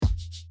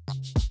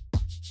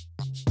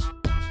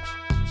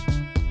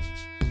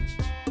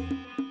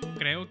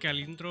creo que al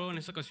intro en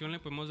esta ocasión le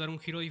podemos dar un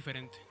giro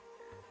diferente.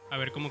 A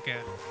ver cómo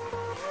queda.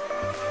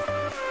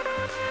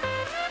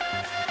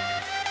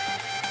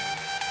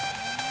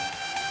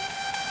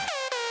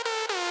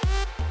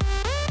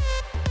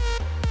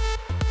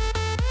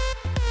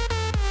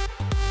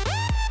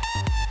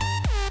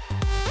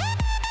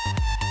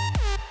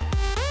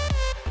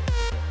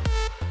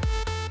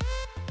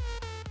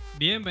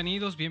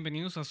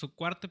 Bienvenidos a su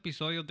cuarto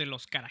episodio de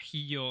Los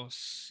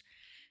Carajillos.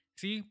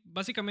 Sí,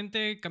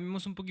 básicamente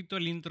cambiamos un poquito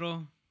el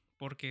intro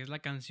porque es la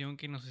canción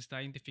que nos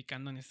está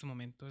identificando en este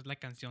momento. Es la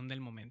canción del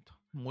momento.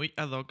 Muy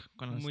ad hoc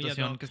con la Muy ad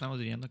situación hoc. que estamos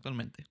viviendo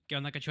actualmente. ¿Qué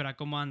onda, cachora?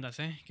 ¿Cómo andas,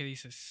 ¿Qué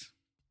dices?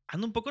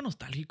 Ando un poco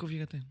nostálgico,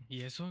 fíjate.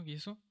 ¿Y eso? ¿Y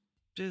eso?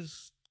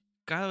 Pues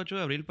cada 8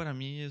 de abril para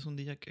mí es un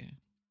día que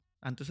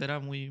antes era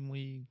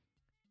muy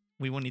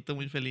bonito,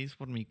 muy feliz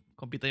por mi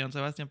compita Joan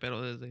Sebastián,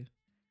 pero desde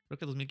creo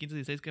que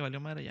 2015-16 que valió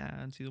madre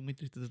ya han sido muy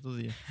tristes estos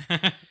días.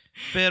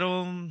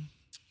 Pero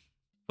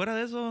fuera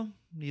de eso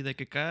y de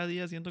que cada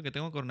día siento que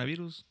tengo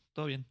coronavirus,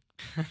 todo bien.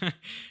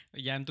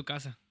 Ya en tu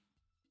casa.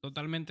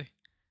 Totalmente.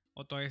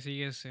 ¿O todavía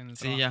sigues en el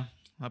Sí, trabajo? ya.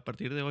 A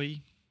partir de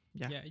hoy,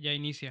 ya. Ya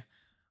inicia.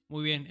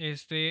 Muy bien.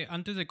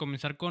 Antes de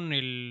comenzar con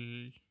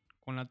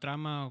la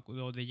trama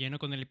o de lleno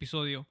con el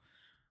episodio,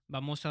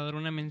 vamos a dar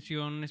una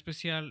mención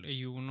especial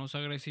y unos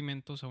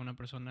agradecimientos a una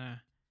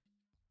persona,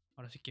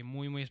 ahora sí que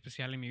muy, muy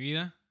especial en mi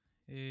vida,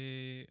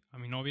 a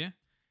mi novia.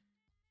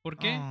 ¿Por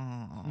qué?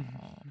 Oh.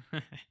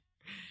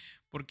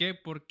 ¿Por qué?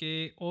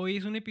 Porque hoy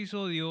es un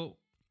episodio,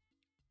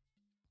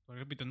 estoy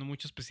repitiendo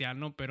mucho especial,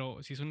 ¿no?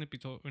 Pero sí es un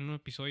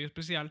episodio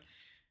especial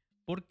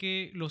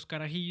porque los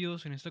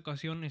carajillos en esta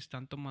ocasión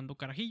están tomando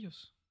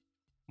carajillos.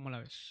 ¿Cómo la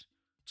ves?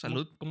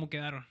 Salud. ¿Cómo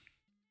quedaron?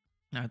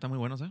 Está muy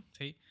buenos, ¿eh?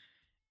 Sí.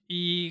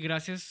 Y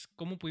gracias,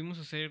 ¿cómo pudimos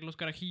hacer los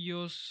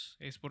carajillos?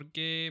 Es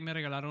porque me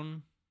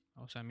regalaron,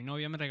 o sea, mi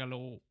novia me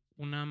regaló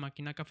una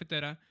máquina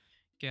cafetera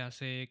que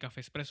hace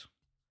café expreso.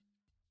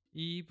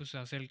 Y pues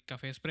hace el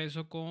café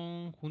expreso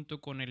junto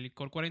con el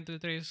licor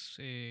 43,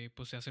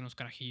 pues se hacen los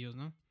carajillos,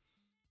 ¿no?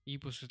 Y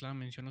pues es la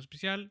mención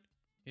especial.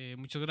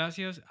 Muchas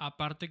gracias.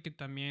 Aparte que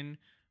también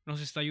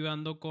nos está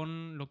ayudando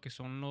con lo que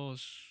son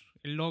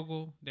el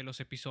logo de los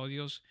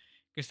episodios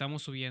que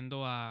estamos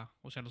subiendo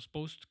o sea, los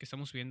posts que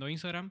estamos subiendo a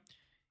Instagram.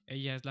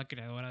 Ella es la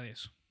creadora de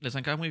eso. Le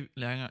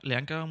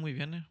han quedado muy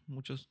bien, ¿eh?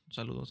 Muchos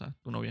saludos a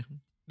tu novia.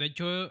 De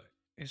hecho,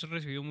 eso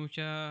recibió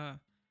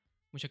mucha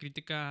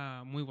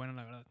crítica muy buena,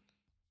 la verdad.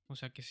 O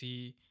sea que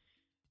sí,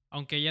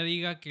 aunque ella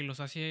diga que los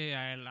hace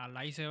al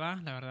ahí se va,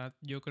 la verdad,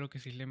 yo creo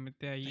que sí le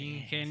mete ahí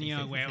ingenio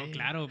a huevo, sí.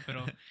 claro,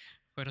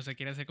 pero se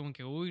quiere hacer como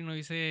que, uy, no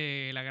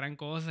hice la gran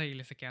cosa y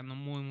le está quedando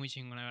muy, muy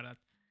chingón, la verdad.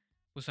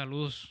 Pues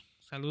saludos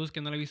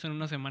que no la he visto en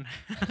una semana.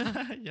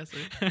 Ya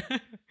sé.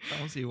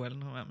 Estamos igual,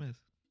 no mames.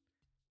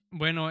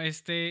 Bueno, en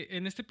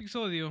este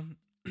episodio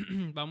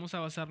vamos a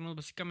basarnos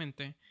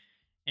básicamente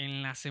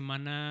en la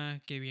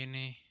semana que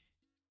viene,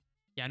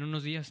 ya en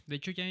unos días. De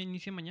hecho, ya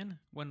inicia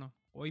mañana. Bueno,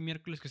 hoy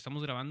miércoles que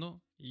estamos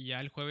grabando y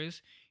ya el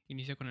jueves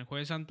inicia con el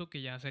Jueves Santo,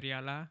 que ya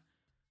sería la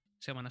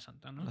Semana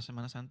Santa, ¿no? La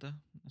Semana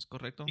Santa, es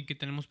correcto. ¿Y qué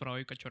tenemos para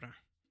hoy, cachorra?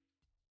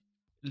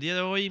 El día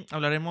de hoy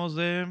hablaremos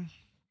de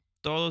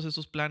todos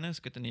esos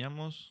planes que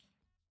teníamos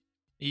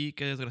y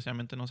que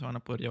desgraciadamente no se van a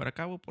poder llevar a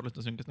cabo por la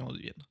situación que estamos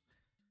viviendo.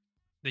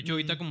 De hecho,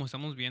 ahorita como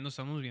estamos viendo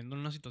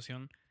una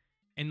situación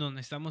en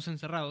donde estamos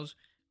encerrados,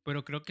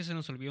 pero creo que se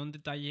nos olvidó un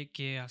detalle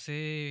que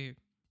hace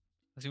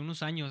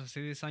unos años,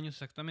 hace 10 años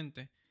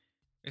exactamente,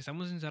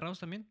 estamos encerrados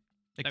también.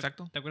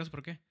 Exacto. ¿Te acuerdas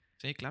por qué?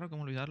 Sí, claro,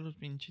 cómo olvidarlo,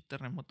 pinche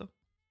terremoto.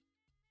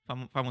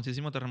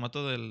 Famosísimo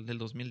terremoto del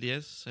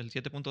 2010, el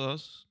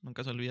 7.2,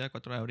 nunca se olvida,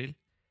 4 de abril.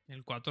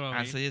 El 4 de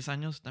abril. Hace 10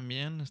 años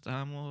también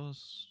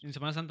estábamos... En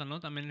Semana Santa, ¿no?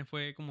 También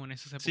fue como en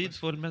esas épocas. Sí,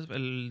 fue el mes,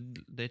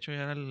 de hecho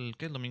ya era el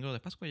domingo de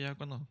Pascua, ya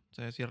cuando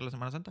se cierra la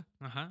Semana Santa.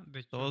 Ajá, de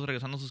hecho. Todos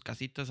regresando a sus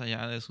casitas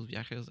allá de sus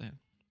viajes de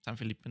San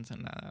Felipe,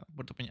 Ensenada,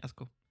 Puerto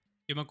Peñasco.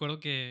 Yo me acuerdo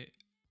que...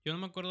 Yo no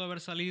me acuerdo de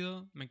haber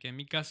salido, me quedé en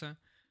mi casa.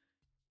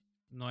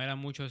 No era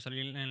mucho de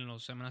salir en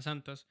las Semanas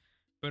Santas,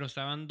 pero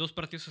estaban dos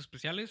partidos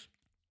especiales.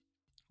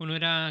 Uno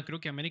era,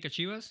 creo que América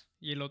Chivas,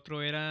 y el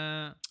otro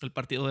era... El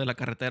partido de la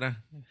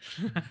carretera.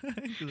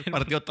 Se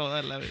partió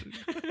toda la vez.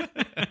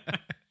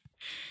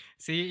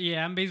 Sí, y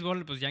en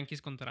béisbol, pues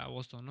Yankees contra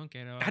Boston, ¿no? Que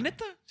era... ¿Ah,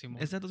 neta? Simón.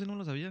 Ese dato sí no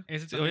lo sabía.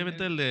 Ese Sí, también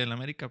obviamente el de la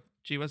América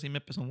Chivas sí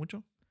me pesó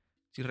mucho.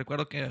 Sí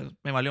recuerdo que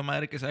me valió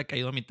madre que se haya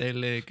caído mi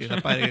tele, que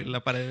la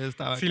pared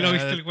estaba Sí acá. lo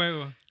viste el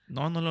juego.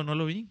 No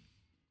lo vi.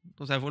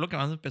 O sea, fue lo que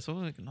más me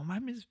empezó. De que, no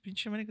mames,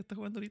 pinche América está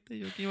jugando ahorita y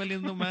yo aquí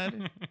valiendo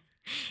madre.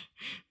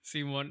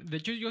 Simón. De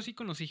hecho, yo sí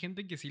conocí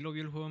gente que sí lo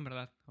vio el juego en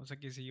verdad. O sea,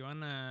 que se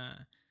iban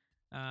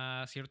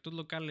a ciertos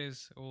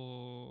locales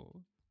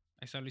o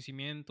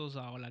establecimientos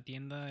o la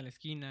tienda de la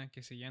esquina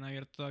que seguían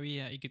abiertos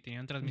todavía y que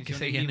tenían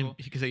transmisión en vivo.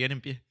 Que seguían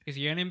en pie. Que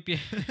seguían en pie.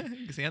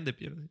 Que seguían de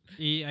pie.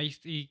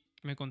 Y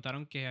me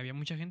contaron que había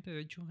mucha gente,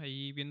 de hecho,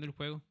 ahí viendo el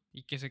juego.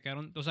 Y que se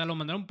quedaron... O sea, lo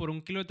mandaron por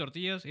 1 kilo de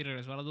tortillas y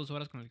regresó a las 2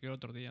 horas con el kilo de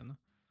tortillas, ¿no?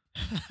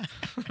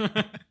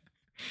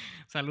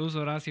 Saludos,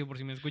 Horacio, por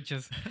si me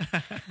escuchas.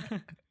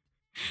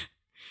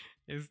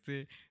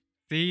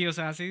 Sí, o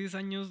sea, hace 10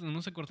 años no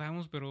nos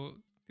acordábamos,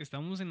 pero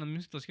estábamos en la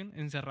misma situación,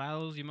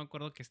 encerrados. Yo me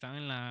acuerdo que estaba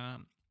en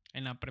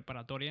la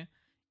preparatoria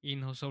y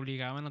nos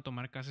obligaban a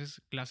tomar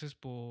clases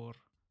por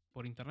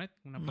internet,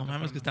 una No mames, que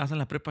plataforma. estabas en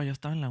la prepa, yo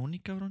estaba en la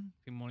única, cabrón.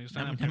 Simón, yo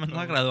Ya, estaba en la ya me prepa,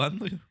 andaba güey.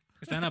 graduando yo.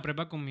 Estaba en la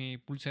prepa con mi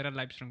pulsera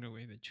Livestrong,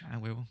 güey, de hecho. Ah,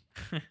 huevo.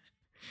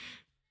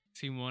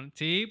 Simón,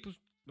 sí, pues,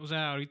 o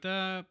sea,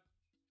 ahorita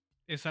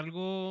es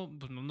algo,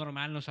 pues no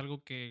normal, no es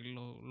algo que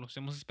lo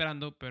estemos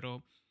esperando,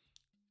 pero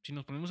si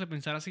nos ponemos a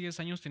pensar, hace 10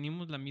 años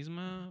teníamos la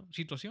misma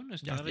situación, Ya,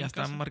 estar ya en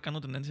están casa. marcando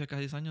tendencia cada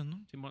 10 años,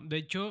 ¿no? Simón, de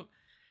hecho,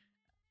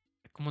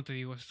 ¿cómo te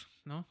digo esto?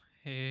 ¿No?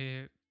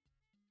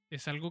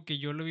 Es algo que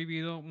yo lo he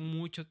vivido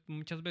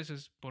muchas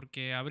veces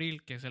porque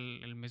abril, que es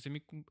el mes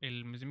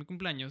el mes de mi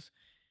cumpleaños,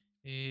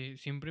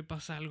 siempre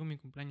pasa algo en mi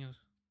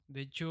cumpleaños.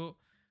 De hecho,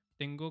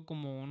 tengo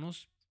como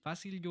unos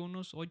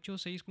 8 o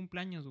 6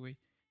 cumpleaños, güey,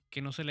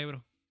 que no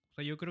celebro. O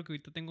sea, yo creo que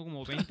ahorita tengo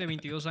como 20,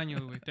 22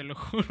 años, güey, te lo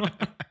juro.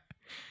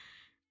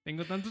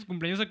 Tengo tantos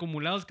cumpleaños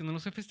acumulados que no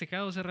los he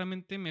festejado. O sea,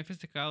 realmente me he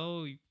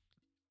festejado y,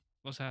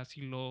 o sea,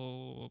 si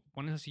lo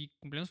pones así,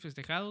 cumpleaños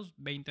festejados,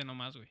 20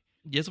 nomás, güey.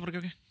 ¿Y eso por qué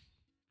o qué?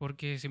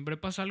 Porque siempre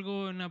pasa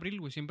algo en abril,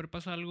 güey. Siempre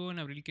pasa algo en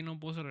abril que no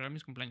puedo celebrar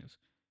mis cumpleaños.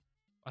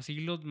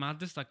 Así los más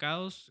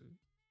destacados,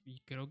 y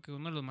creo que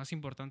uno de los más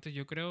importantes,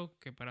 yo creo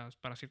que para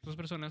ciertas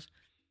personas,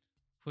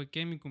 fue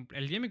que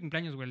el día de mi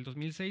cumpleaños, güey, el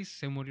 2006,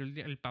 se murió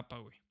el Papa,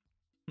 güey.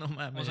 No O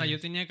sea, yo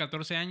mames. tenía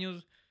 14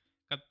 años,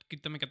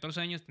 quítame 14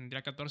 años,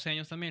 tendría 14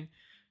 años también.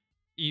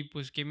 Y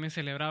pues, ¿qué me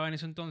celebraba en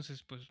ese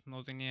entonces? Pues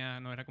no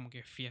era como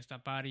que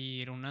fiesta,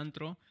 party, era un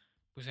antro,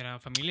 pues era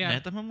familiar.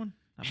 Neta, mamón.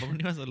 Tampoco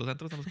ibas a los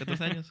antros a los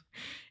 14 años.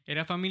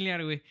 Era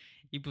familiar, güey.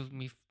 Y pues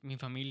mi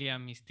familia,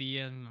 mis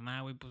tías, mi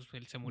mamá, güey, pues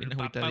se murió Bien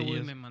el Papa, güey.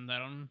 agüitadillas. Me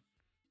mandaron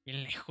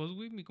bien lejos,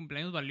 güey. Mi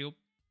cumpleaños valió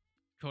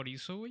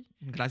chorizo, güey.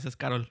 Gracias,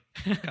 Carol.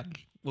 Carol.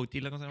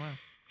 Bautila, ¿cómo se llama?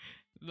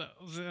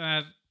 O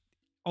sea,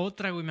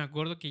 otra, güey, me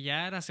acuerdo que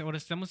ya era, ahora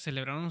estamos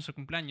celebrando nuestro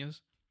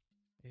cumpleaños.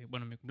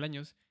 Bueno, mi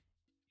cumpleaños.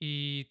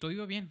 Y todo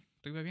iba bien,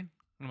 todo iba bien.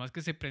 Nomás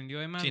que se prendió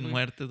de más, Sin güey.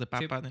 muertes de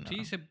papa ni Sí,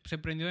 nada. se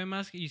prendió de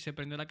más y se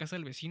prendió la casa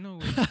del vecino,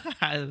 güey.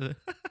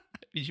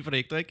 Pinche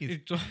proyecto Y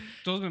X.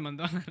 todos me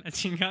mandaban a la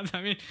chingada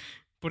también.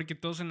 Porque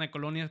todos en la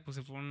colonia pues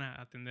se fueron a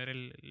atender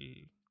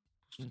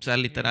O sea,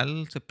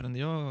 literal se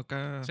prendió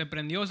acá se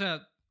prendió, o sea,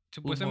 humo,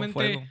 supuestamente,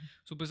 fuego.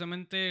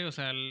 supuestamente, o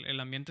sea, el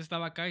ambiente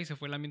estaba acá y se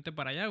fue el ambiente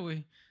para allá,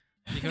 güey.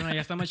 Dijeron,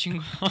 allá está más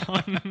chingón.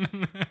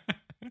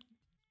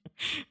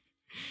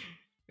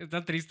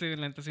 Está triste,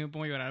 la neta sí me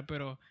pongo a llorar,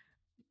 pero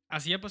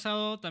así ha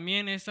pasado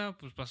también esa,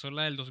 pues pasó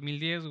la del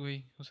 2010,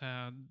 güey. O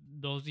sea,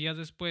 2 días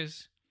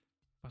después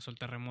pasó el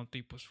terremoto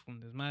y pues fue un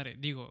desmadre.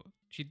 Digo,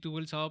 sí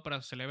tuve el sábado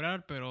para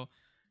celebrar, pero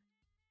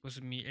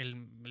pues mi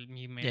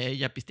Ya, mes,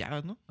 ya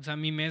pisteabas, ¿no? o sea,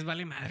 mi mes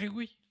vale madre,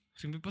 güey.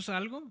 Siempre pasa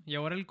algo. Y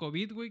ahora el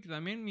COVID, güey, que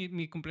también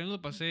mi cumpleaños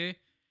lo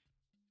pasé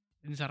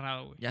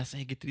encerrado, güey. Ya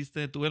sé, qué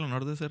triste. Tuve el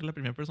honor de ser la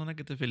primera persona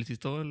que te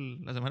felicitó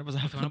la semana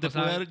pasada. La Pero no semana te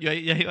pude pasada. dar. Yo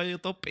ahí ya iba yo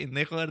todo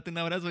pendejo a darte un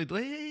abrazo. Y tú,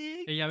 ¡ey, ey,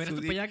 ey! Ey, a ver, hasta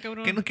para allá,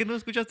 cabrón. ¿Qué no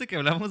escuchaste que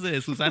hablamos de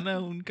Susana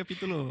un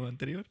capítulo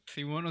anterior?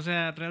 Sí, bueno, o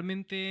sea,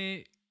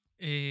 realmente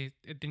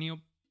he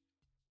tenido,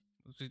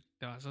 si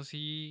te vas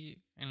así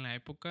en la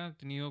época, he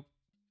tenido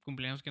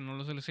cumpleaños que no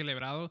los he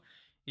celebrado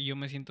y yo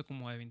me siento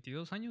como de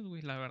 22 años,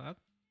 güey, la verdad.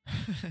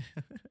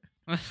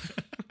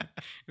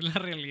 Es la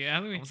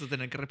realidad, güey. Vamos a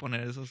tener que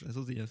reponer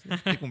esos días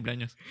de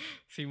cumpleaños.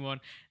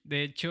 Simón.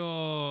 De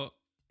hecho,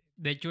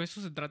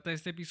 eso se trata de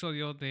este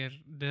episodio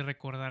de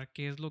recordar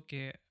qué es lo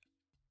que...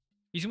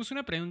 Hicimos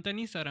una pregunta en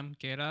Instagram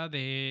que era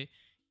de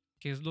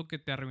qué es lo que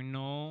te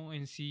arruinó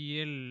en sí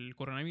el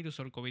coronavirus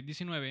o el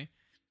COVID-19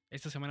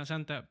 esta Semana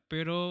Santa,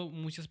 pero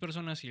muchas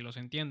personas, y los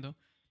entiendo,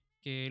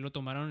 que lo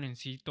tomaron en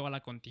sí toda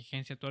la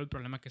contingencia, todo el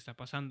problema que está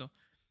pasando.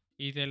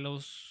 Y de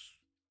los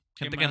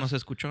Gente que nos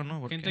escuchó,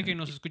 ¿no? gente que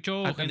nos Porque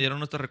escuchó, atendieron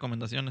nuestras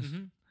recomendaciones.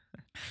 Ujú.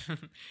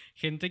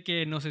 Gente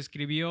que nos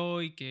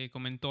escribió y que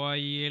comentó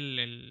ahí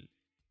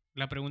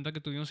la pregunta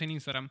que tuvimos en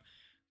Instagram,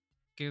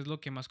 ¿qué es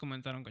lo que más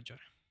comentaron,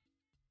 cachorro?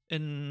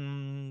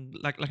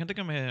 La gente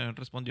que me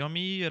respondió a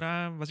mí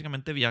era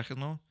básicamente viajes,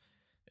 ¿no?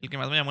 El que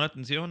más me llamó la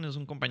atención es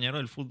un compañero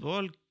del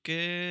fútbol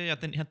que ya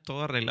tenía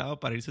todo arreglado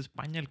para irse a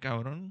España, el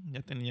cabrón.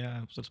 Ya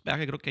tenía pues,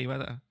 hospedaje, creo que iba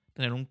a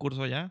tener un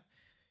curso allá.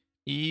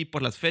 Y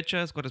por las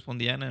fechas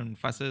correspondían en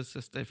fases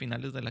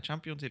finales de la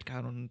Champions y el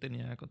cabrón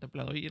tenía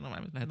contemplado ir, no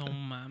mames, la No neta.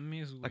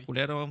 mames, Está güey.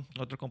 culero.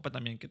 Otro compa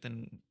también que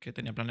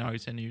tenía planeado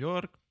irse a New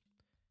York.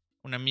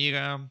 Una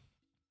amiga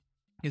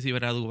que se iba a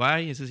ir a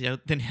Dubái. Ese sí ya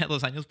tenía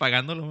 2 años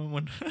pagándolo,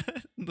 mamón.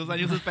 2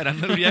 años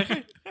esperando el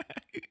viaje.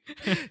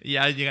 Y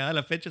ya llegada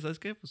la fecha, ¿sabes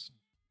qué? Pues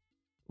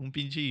un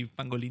pinche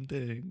pangolín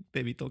te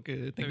evitó que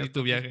Te tengas tu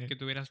evitó viaje. que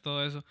tuvieras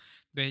todo eso.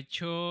 De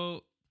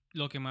hecho,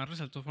 lo que más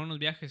resaltó fueron los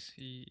viajes.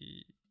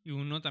 Y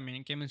uno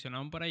también que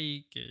mencionaron por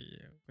ahí,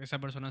 que esa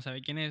persona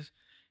sabe quién es,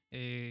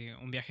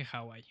 un viaje a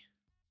Hawái.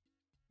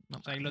 No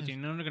O sea, y lo mames.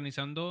 tienen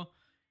organizando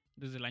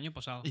desde el año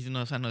pasado. Y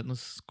no, o sea, no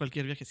es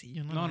cualquier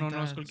viajecillo, ¿no? La No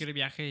neta es cualquier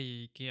viaje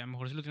y que a lo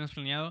mejor si lo tienes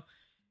planeado.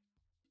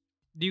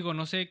 Digo,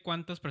 no sé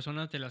cuántas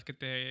personas de las que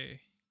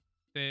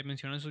te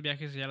mencionan esos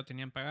viajes ya lo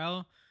tenían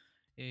pagado.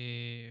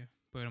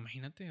 Pero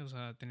imagínate, o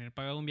sea, tener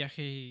pagado un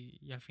viaje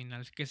y al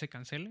final que se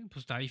cancele,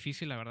 pues está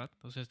difícil, la verdad.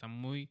 O sea, está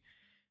muy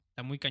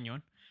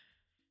cañón.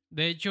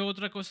 De hecho,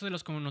 otra cosa de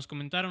los que nos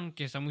comentaron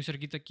que está muy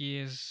cerquita aquí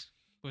es,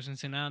 pues,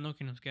 Ensenada, ¿no?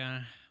 Que nos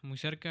queda muy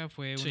cerca.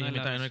 Sí, a mí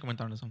también me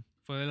comentaron eso.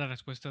 Fue de las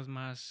respuestas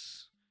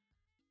más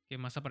que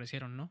más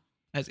aparecieron, ¿no?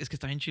 Es que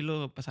está bien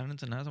chilo pasar en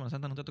Ensenada Semana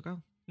Santa, ¿no te ha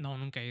tocado? No,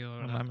 nunca he ido,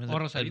 No ¿verdad? mames, O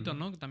Rosarito,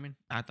 ¿no? También.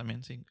 Ah,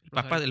 también, sí.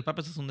 Rosarito. El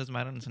Papa es un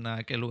desmadre en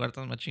Ensenada. Qué lugar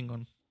tan más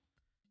chingón.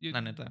 Yo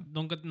La neta.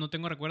 nunca, no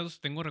tengo recuerdos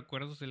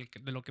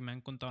de lo que me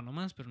han contado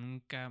nomás, pero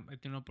nunca he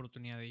tenido la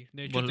oportunidad de ir.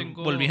 De hecho,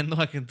 Volviendo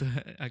a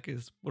que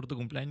es por tu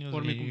cumpleaños.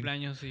 Por mi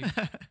cumpleaños, sí.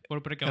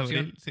 Por precaución.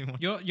 Abril, sí,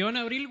 yo en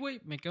abril, güey,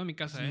 me quedo en mi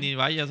casa, Ni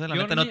vayas, la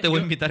neta no te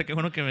voy a invitar. Qué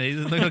bueno que me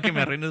dices. No quiero que me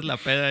arruines la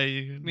peda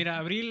ahí. Mira,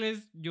 abril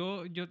es...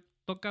 Yo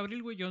toca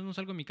abril, güey, yo no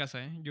salgo de mi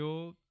casa, ¿eh?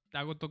 Yo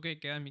hago toque de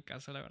queda en mi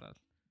casa, la verdad.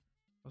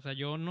 O sea,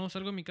 yo no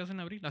salgo de mi casa en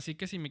abril. Así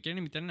que si me quieren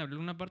invitar en abril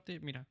una parte,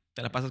 mira.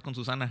 Te la pasas con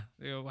Susana.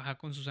 Baja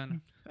con Susana.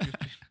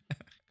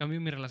 Cambio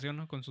mi relación,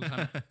 ¿no? Con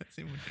Susana.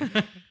 Sí,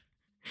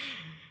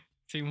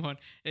 Simón.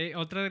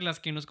 Otra de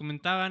las que nos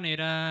comentaban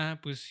era,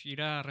 pues,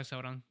 ir a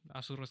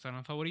sus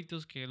restaurantes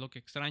favoritos, que es lo que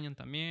extrañan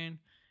también.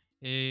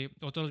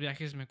 Otros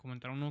viajes me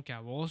comentaron uno que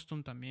a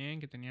Boston también,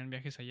 que tenían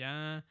viajes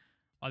allá.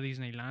 A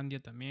Disneylandia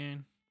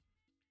también.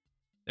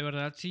 De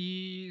verdad,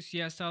 sí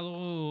ha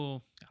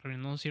estado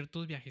arruinando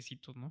ciertos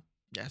viajecitos, ¿no?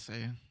 Ya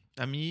sé.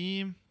 A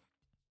mí,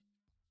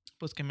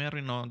 pues que me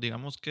arruinó.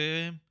 Digamos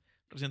que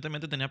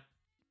recientemente tenía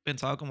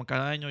pensado como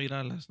cada año ir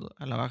a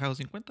la Baja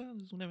 250.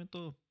 Es un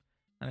evento,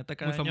 la neta,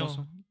 cada año. Muy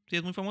famoso. Sí,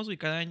 es muy famoso y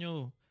cada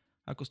año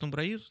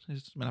acostumbro a ir.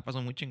 Me la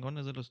paso muy chingón.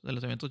 Es de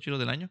los eventos chidos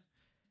del año.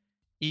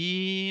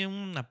 Y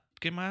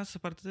 ¿qué más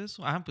aparte de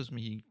eso? Ah, pues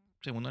mi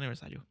segundo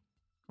aniversario.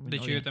 De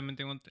hecho, yo también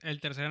tengo el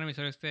tercer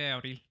aniversario de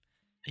abril.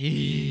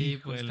 Y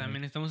pues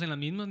también estamos en las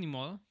mismas, ni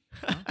modo.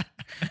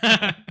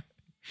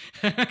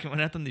 ¿No? Qué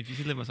manera tan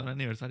difícil de pasar un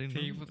aniversario, ¿no?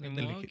 Sí, pues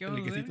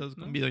 ¿no?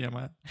 Con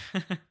videollamada.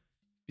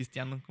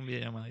 Pisteando con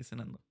videollamada y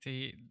cenando.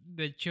 Sí,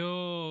 de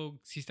hecho,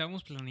 sí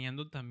estábamos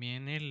planeando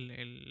también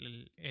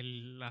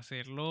el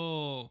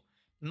hacerlo.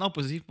 No,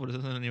 pues sí, por eso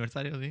es el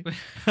aniversario, sí.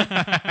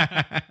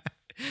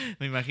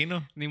 Me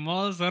imagino. Ni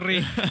modo,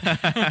 sorry.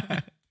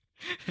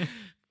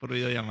 Por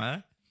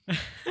videollamada.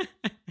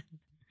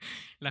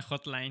 La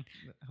hotline.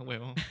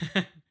 Huevo.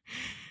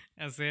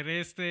 Hacer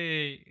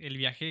el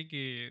viaje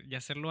y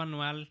hacerlo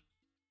anual.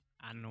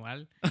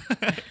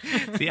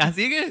 Sí,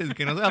 así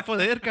que no se va a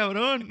poder,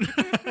 cabrón.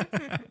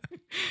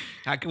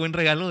 Ah, qué buen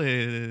regalo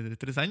de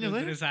 3 años,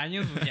 de 3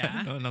 años, pues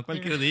ya. No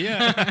cualquier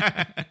día.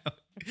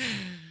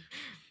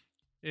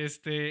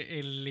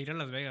 El ir a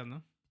Las Vegas,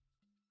 ¿no?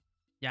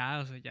 Ya,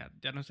 o sea,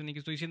 ya no sé ni qué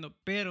estoy diciendo,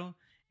 pero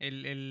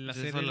el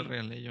hacer... Eso lo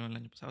regalé yo el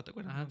año pasado, ¿te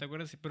acuerdas? Ajá, ¿te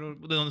acuerdas? Sí, pero...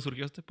 ¿De dónde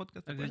surgió este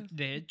podcast?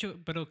 De hecho,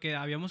 pero que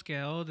habíamos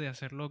quedado de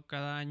hacerlo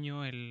cada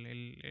año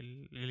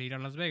el ir a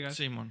Las Vegas.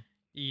 Simón.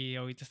 Y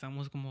ahorita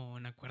estamos como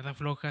en la cuerda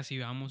floja si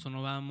vamos o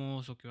no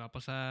vamos, o qué va a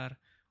pasar.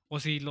 O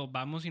si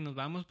vamos y nos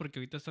vamos, porque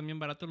ahorita están bien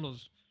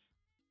baratos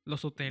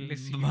los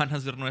hoteles. Van a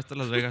ser nuestras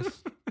Las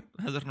Vegas.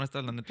 Van a ser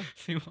nuestras, la neta.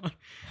 Simón.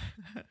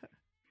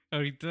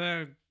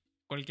 Ahorita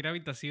cualquier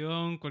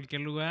habitación,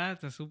 cualquier lugar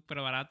está súper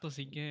barato,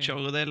 así que...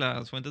 Show de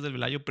las Fuentes del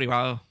Velayo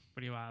privado.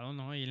 Privado,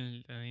 ¿no? Y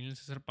en el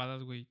César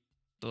Padas, güey.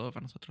 Todo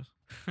para nosotros.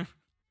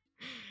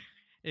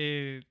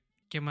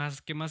 ¿Qué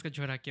más,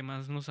 Cachorra? ¿Qué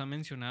más nos ha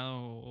mencionado?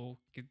 ¿O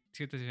qué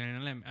se te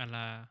viene a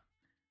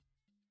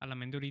la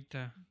mente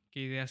ahorita? ¿Qué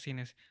ideas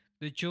tienes?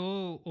 De hecho,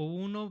 hubo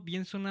uno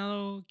bien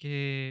sonado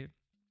que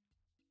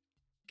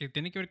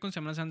tiene que ver con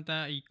Semana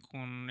Santa y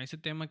con ese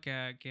tema que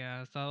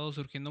ha estado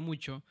surgiendo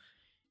mucho,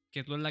 que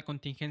es lo de la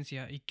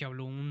contingencia, y que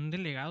habló un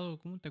delegado,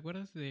 ¿cómo te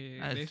acuerdas de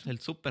eso? El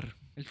súper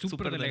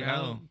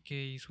delegado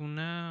que hizo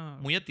una...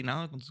 Muy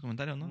atinado con tus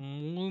comentarios, ¿no?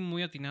 Muy,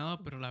 muy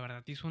atinado, pero la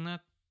verdad hizo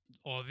una...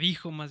 O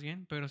dijo más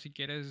bien, pero si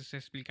quieres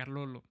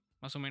explicarlo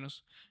más o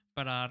menos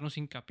para darnos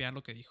hincapié a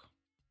lo que dijo.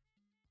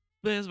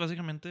 Pues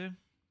básicamente,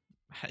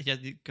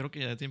 creo que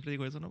ya siempre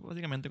digo eso, ¿no?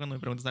 Básicamente cuando me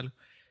preguntas algo.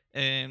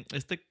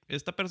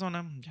 Esta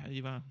persona, ya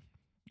iba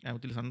a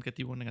utilizar un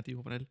adjetivo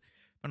negativo para él.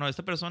 Bueno,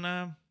 esta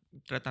persona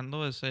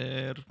tratando de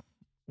ser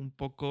un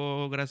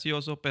poco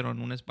gracioso, pero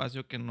en un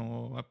espacio que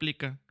no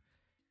aplica,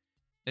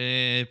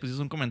 pues es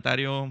un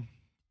comentario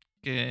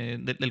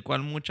del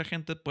cual mucha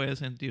gente puede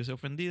sentirse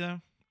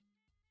ofendida,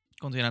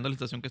 considerando la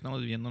situación que estamos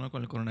viviendo, ¿no?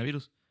 Con el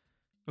coronavirus.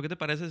 ¿Qué te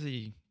parece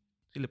si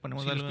le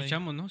ponemos algo? Si lo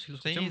escuchamos, ¿no? Si lo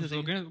escuchamos.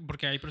 Sí.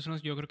 Porque hay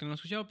personas, yo creo que no lo han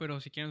escuchado,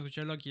 pero si quieren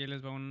escucharlo, aquí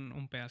les va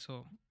un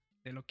pedazo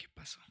de lo que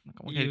pasó.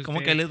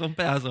 ¿Cómo que les va un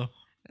pedazo?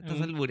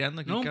 Estás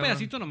albureando aquí, no, un cabrón.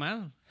 pedacito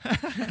nomás.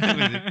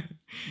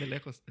 De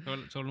lejos.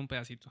 Solo un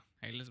pedacito.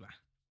 Ahí les va.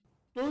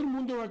 Todo el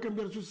mundo va a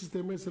cambiar su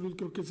sistema de salud.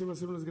 Creo que ese va a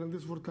ser una de las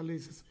grandes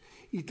fortalezas.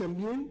 Y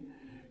también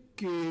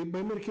que va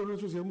a emerger una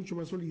sociedad mucho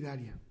más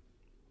solidaria.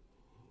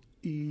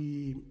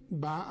 Y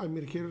va a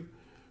emerger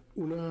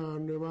un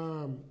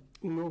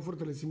nuevo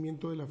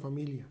fortalecimiento de la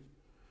familia.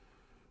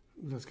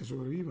 Las que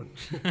sobrevivan.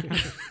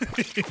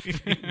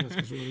 Las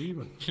que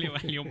sobrevivan. Le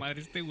valió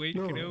madre este güey,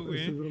 no, creo, güey.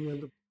 Estoy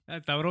bromeando.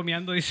 Está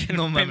bromeando, dice el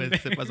No mames,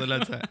 pendejo. se pasó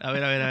lanza. A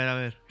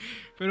ver.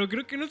 Pero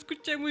creo que no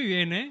escuché muy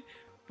bien, ¿eh?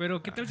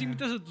 Pero ¿qué tal si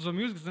invitas a tus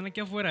amigos que están aquí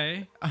afuera,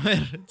 eh? A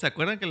ver, ¿se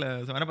acuerdan que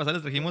la semana pasada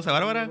les trajimos a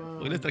Bárbara?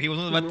 Hoy les trajimos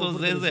unos vatos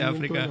desde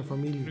África. La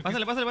familia,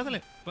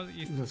 Pásale.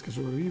 Y las que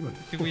sobrevivan.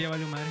 este güey ya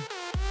valió madre.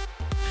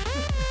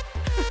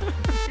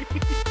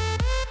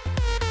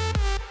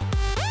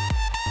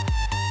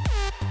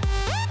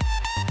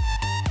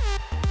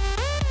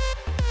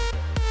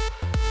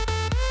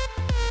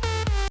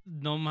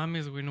 No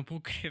mames, güey, no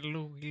puedo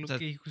creerlo, güey. Lo O sea,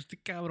 que dijo este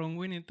cabrón,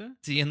 güey, neta.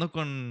 Siguiendo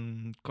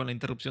con la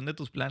interrupción de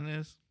tus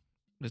planes,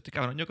 este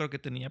cabrón yo creo que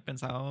tenía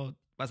pensado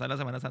pasar la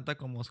Semana Santa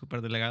como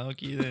superdelegado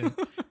aquí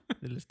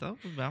del estado.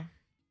 Pues va,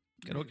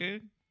 creo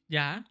que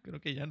Ya,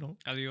 ya no.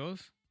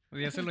 adiós.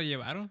 Ya se lo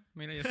llevaron.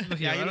 Mira, ya se lo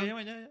Ya, ahí lo llevaron.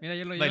 llevan, ya. Mira,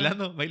 ya lo llevan.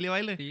 Bailando,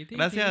 baile. Sí, sí,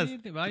 Gracias. sí,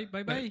 bye,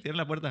 bye. Cierren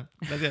la puerta.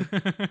 Gracias.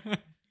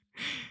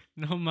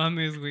 No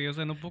mames, güey. O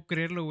sea, no puedo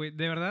creerlo, güey.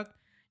 De verdad,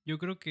 yo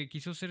creo que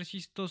quiso ser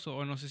chistoso.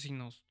 O no sé si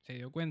nos se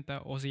dio cuenta.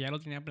 O si ya lo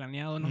tenía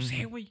planeado. No sé,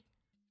 Ujú. güey.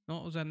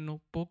 No, o sea,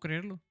 no puedo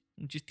creerlo.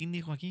 Un chistín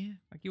dijo aquí.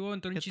 Aquí voy a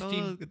aventar un Que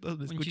chistín. todos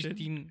me Un escuchen.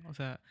 chistín. O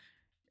sea,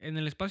 en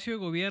el espacio de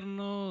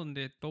gobierno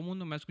donde todo el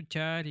mundo me va a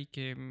escuchar y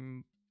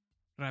que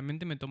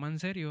realmente me toma en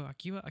serio.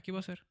 Aquí va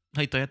a ser.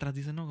 Ahí todavía atrás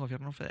dice, no,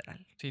 gobierno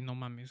federal. Sí, no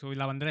mames. Soy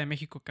la bandera de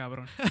México,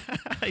 cabrón.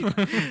 Ay,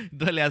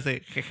 entonces le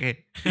hace,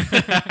 jeje.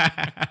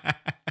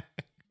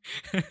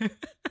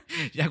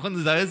 Ya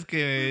cuando sabes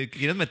que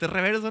quieres meter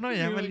reverso, ¿no?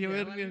 Ya Sí, valió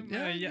güey, ver. valió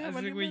madre, ya, ese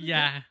valió güey, verga.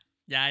 ya.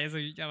 Ya, eso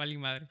ya valí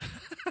madre.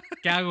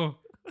 ¿Qué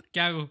hago?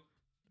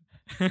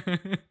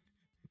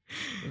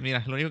 Pues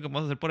mira, lo único que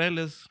vamos a hacer por él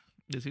es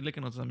decirle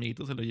que nuestros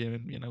amiguitos se lo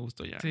lleven bien a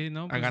gusto ya. Sí,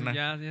 no, a pues gana.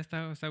 ya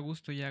está a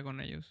gusto ya con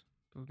ellos.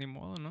 Pues ni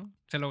modo, ¿no?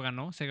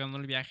 Se ganó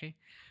el viaje.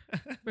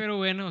 Pero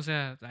bueno, o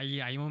sea,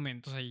 hay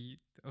momentos ahí.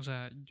 O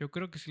sea, yo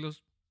creo que sí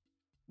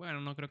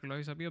bueno, no creo que lo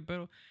haya sabido,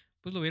 pero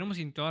pues lo hubiéramos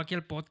invitado aquí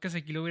al podcast,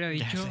 aquí lo hubiera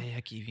Ya dicho. sé,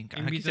 aquí bien Aquí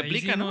se aplica,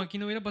 Invitadísimo, ¿no? aquí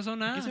no hubiera pasado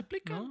nada. Aquí se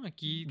aplica. ¿no?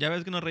 Aquí, Ya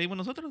ves que nos reímos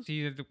nosotros. sí,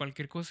 desde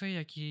cualquier cosa y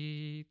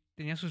aquí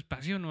tenía su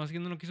espacio, no, así que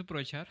no lo quiso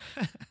aprovechar.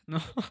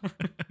 No,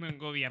 un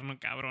gobierno,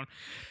 cabrón.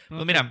 No,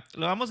 Pues mira,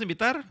 lo vamos a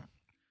invitar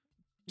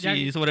Ya-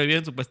 si sobrevive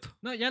en su puesto.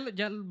 No, ya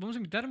lo vamos a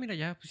invitar, mira,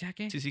 ya, pues ya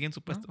qué. Si sigue en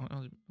su puesto,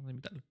 vamos a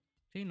invitarlo.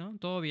 Sí, ¿no?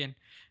 Todo bien.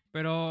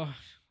 Pero,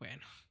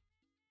 bueno,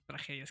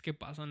 tragedias que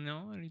pasan,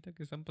 ¿no? Ahorita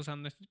que están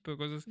pasando este tipo de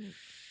cosas. Es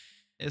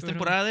Pero-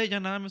 temporada de ella,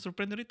 nada me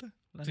sorprende ahorita.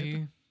 La Sí,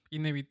 neta.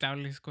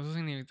 inevitables, cosas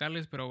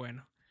inevitables, pero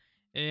bueno.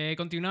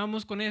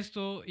 Continuamos con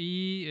esto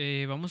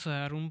y vamos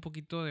a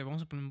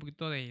poner un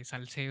poquito de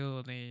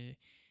salseo, de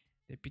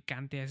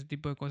picante, a ese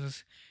tipo de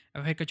cosas.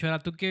 A ver, Cachorra,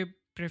 ¿tú qué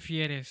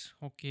prefieres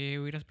o qué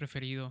hubieras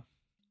preferido?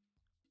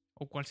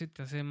 ¿O cuál se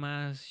te hace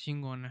más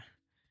chingona?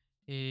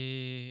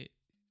 ¿Qué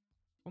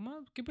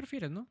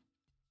prefieres, no?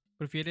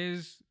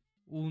 ¿Prefieres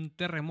un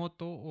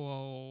terremoto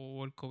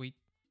o el COVID?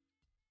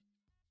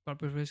 ¿Cuál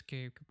prefieres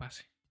que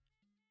pase?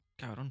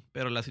 Cabrón.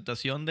 Pero la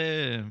situación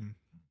de.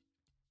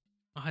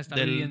 Ajá, está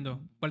Del- viviendo.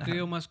 ¿Cuál te ajá.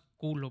 dio más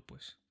culo,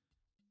 pues?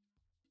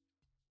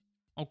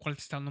 ¿O cuál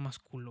te está dando más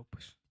culo,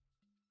 pues?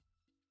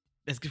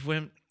 Es que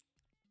fue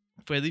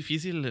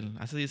difícil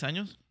hace 10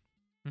 años.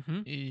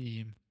 Ujú.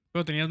 Y.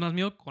 ¿Pero tenías más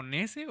miedo con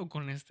ese o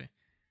con este?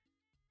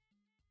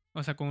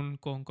 O sea, con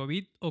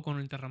COVID o con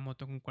el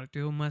terremoto. ¿Con cuál te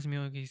dio más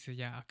miedo que dices,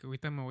 ya, que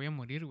ahorita me voy a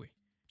morir, güey?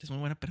 Es muy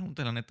buena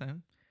pregunta, la neta. ¿Eh?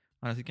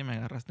 Ahora sí que me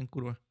agarraste en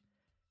curva.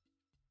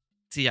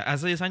 Sí,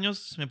 hace 10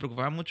 años me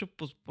preocupaba mucho,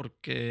 pues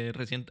porque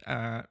recién.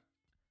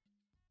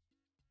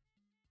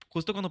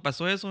 Justo cuando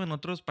pasó eso, en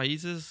otros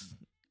países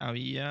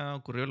había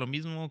ocurrido lo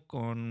mismo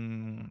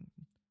con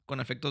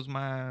efectos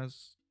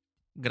más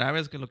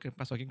graves que lo que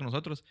pasó aquí con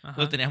nosotros. Ajá.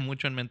 Entonces tenía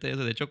mucho en mente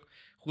eso. De hecho,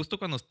 justo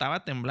cuando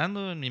estaba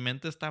temblando, en mi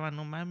mente estaba,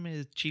 no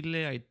mames,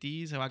 Chile,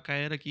 Haití, se va a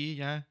caer aquí,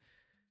 ya,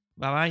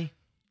 bye bye.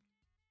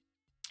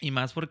 Y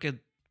más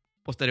porque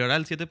posterior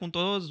al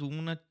 7.2 hubo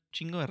una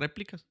chingo de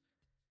réplicas.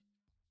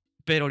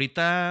 Pero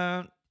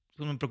ahorita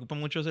pues, me preocupa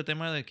mucho ese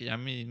tema de que ya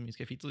mis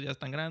jefitos ya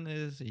están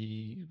grandes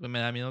y pues, me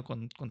da miedo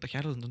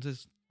contagiarlos.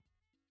 Entonces,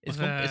 O es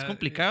sea,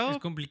 complicado. Es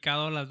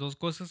complicado las dos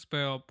cosas,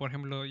 pero por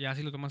ejemplo, ya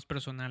si lo tomas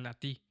personal a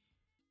ti,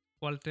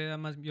 ¿cuál te da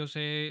más? Yo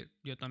sé,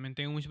 yo también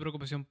tengo mucha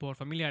preocupación por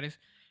familiares,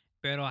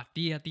 pero a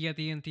ti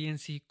en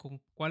sí,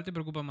 ¿con cuál te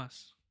preocupa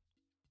más?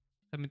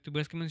 O sea, me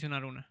tuvieras que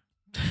mencionar una.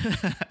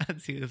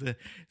 Sí, o sea,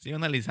 sigo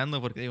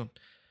analizando porque digo,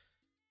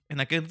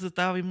 en aquel entonces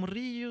estaba bien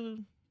morrillo.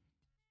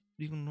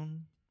 Digo,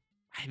 no.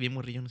 Ay, bien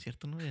morrillo, ¿no es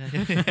cierto? ¿No? Ya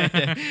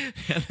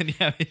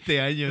tenía 20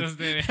 años.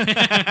 Entonces,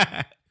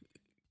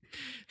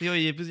 Digo,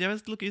 oye, pues ya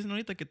ves lo que dicen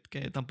ahorita, que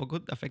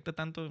tampoco afecta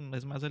tanto,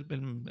 es más el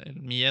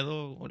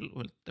miedo o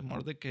el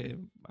temor de que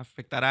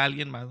afectará a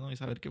alguien más, ¿no? Y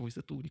saber que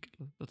fuiste tú y que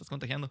lo estás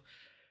contagiando.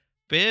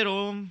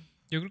 Pero,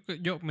 yo creo que,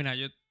 yo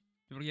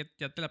creo que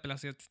ya te la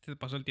pelaste, ya te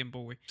pasó el tiempo,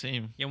 güey.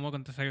 sí. Ya me voy a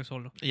contestar yo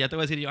solo. Y ya te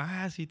voy a decir yo,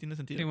 sí, tiene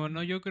sentido. Sí,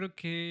 bueno, yo creo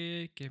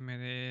que me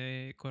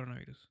dé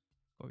coronavirus,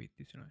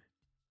 COVID-19.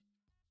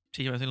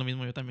 Sí, va a ser lo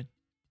mismo yo también.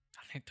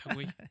 La neta,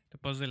 güey. Te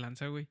pasas de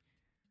lanza, güey.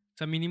 O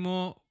sea,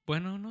 mínimo,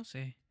 bueno, no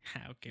sé.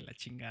 Ok, la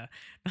chingada.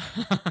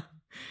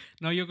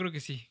 No, yo creo que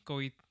sí,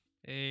 COVID.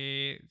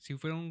 Si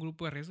fuera un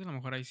grupo de riesgo, a lo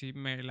mejor ahí sí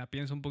me la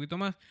pienso un poquito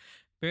más.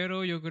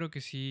 Pero yo creo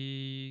que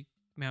sí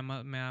me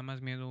da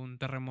más miedo un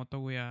terremoto,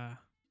 güey,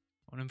 a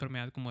una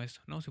enfermedad como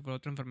esta, ¿no? Si fuera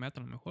otra enfermedad, a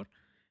lo mejor.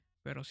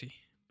 Pero sí.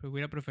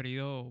 Pero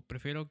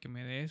prefiero que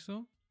me dé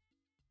eso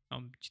a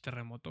un pinche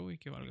terremoto, güey,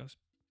 que valgas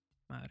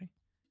madre.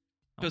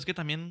 Pero es que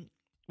también,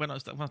 bueno,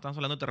 estamos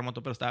hablando de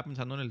terremoto, pero estaba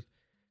pensando en el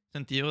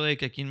sentido de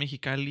que aquí en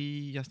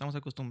Mexicali ya estamos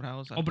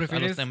acostumbrados a, a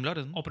los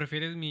temblores, ¿no? ¿O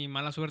prefieres mi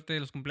mala suerte de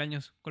los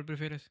cumpleaños? ¿Cuál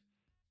prefieres?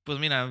 Pues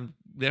mira,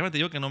 déjame te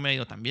digo que no me ha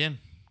ido tan bien.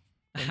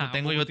 ¿A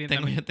Tengo poco yo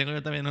también?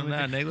 también No me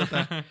una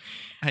anécdota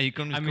ahí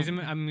con mis a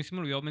mí se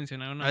me olvidó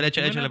mencionar una A ver, vez.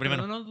 échale No,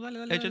 primero. no,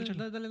 dale, Échale.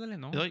 dale,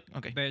 no. ¿Te doy?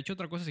 Ok. De hecho,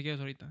 otra cosa si quieres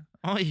ahorita.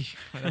 Ay,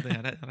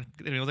 espérate, ahora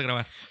terminamos de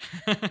grabar.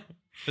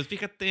 Pues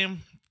fíjate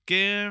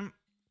que...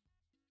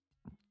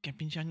 ¿Qué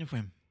pinche año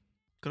fue?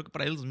 Creo que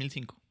por ahí el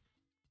 2005.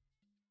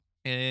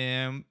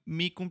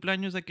 Mi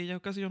cumpleaños de aquella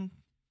ocasión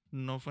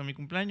no fue mi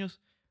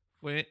cumpleaños.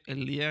 Fue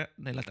el día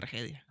de la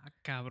tragedia. Ah,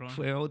 cabrón.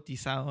 Fue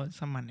bautizado de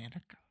esa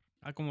manera, cabrón.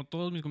 Ah, como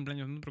todos mis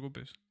cumpleaños, no te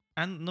preocupes.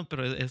 Ah, no,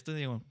 pero este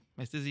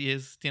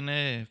sí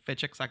tiene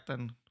fecha exacta.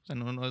 O sea,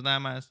 no es nada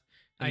más.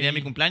 El día de mi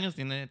Ahí. cumpleaños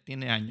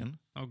tiene año, ¿no?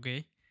 Ok.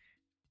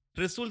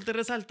 Resulta y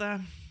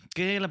resalta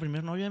que la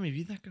primera novia de mi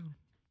vida, cabrón.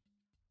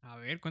 A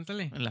ver,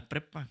 cuéntale. En la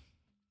prepa.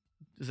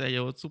 O sea,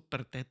 yo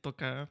súper teto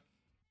acá.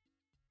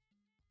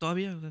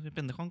 Todavía, o sea, de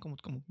pendejón, como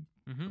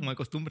Ujú. de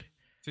costumbre.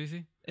 Sí,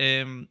 sí.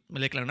 Me le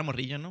declaré una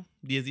morrilla, ¿no?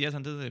 10 días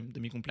antes de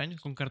mi cumpleaños.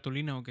 ¿Con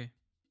cartulina o qué?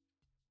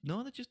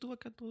 No, de hecho estuvo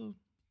acá todo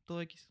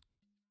X.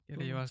 ¿Qué le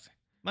Todo- llevaste?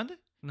 ¿Mande?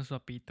 ¿Unas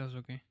papitas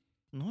o qué?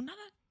 No,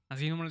 nada.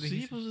 Así no me lo Sí,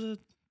 dijiste. pues, o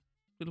sea,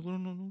 te lo juro,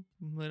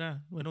 no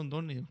era un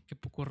don. Qué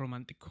poco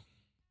romántico.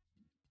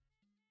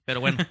 Pero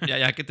bueno,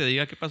 ya que te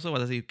diga qué pasó,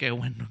 vas a decir, qué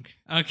bueno,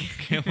 Ok.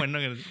 qué bueno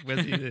que fue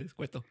así de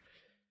descuesto.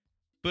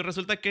 Pues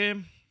resulta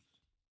que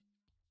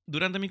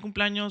durante mi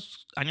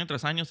cumpleaños, año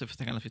tras año, se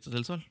festejan las fiestas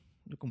del sol.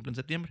 Yo cumplo en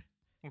septiembre,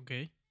 Ok.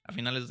 a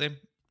finales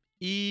de...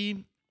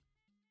 Y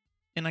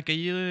en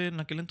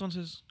aquel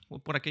entonces, o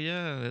por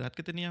aquella edad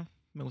que tenía,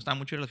 me gustaba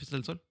mucho ir a las fiestas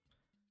del sol.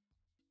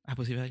 Ah,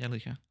 pues sí, ya lo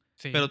dije.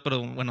 Sí. Pero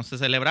bueno, se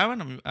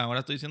celebraban. Ahora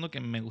estoy diciendo que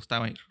me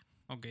gustaba ir.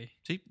 Ok.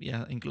 Sí,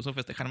 ya incluso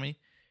festejarme ahí.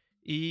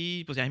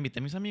 Y pues ya invité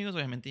a mis amigos,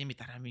 obviamente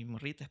invitar a mi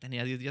morrita.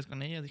 Tenía 10 días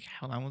con ella. Dije,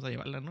 vamos a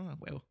llevarla, ¿no? A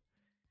huevo.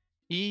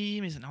 Y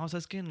me dice, no,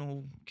 ¿sabes qué?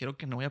 No, creo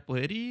que no voy a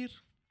poder ir.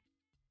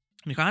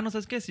 Me dijo, no,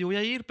 ¿sabes qué? Sí voy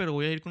a ir, pero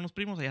voy a ir con los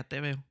primos, allá te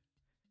veo.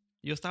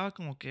 Y yo estaba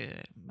como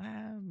que,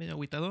 medio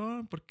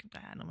agüitadón, porque,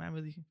 no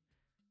mames, dije,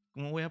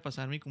 ¿cómo voy a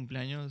pasar mi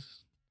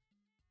cumpleaños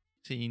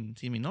sin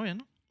mi novia,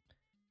 no?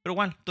 Pero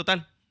bueno,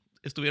 total.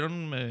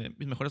 Estuvieron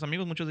mis mejores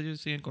amigos, muchos de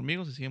ellos siguen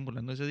conmigo, se siguen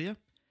burlando ese día.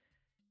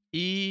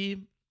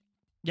 Y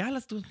ya la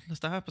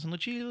estaba pasando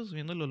chido,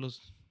 subiéndome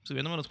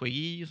los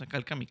jueguillos, acá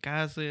al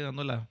kamikaze,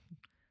 dando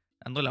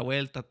la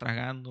vuelta,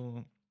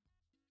 tragando.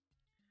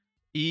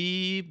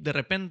 Y de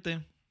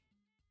repente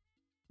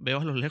veo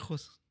a lo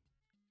lejos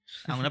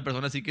a una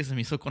persona así que se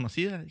me hizo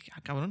conocida. Dije,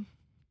 cabrón,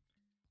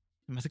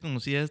 me hace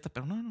conocida esta,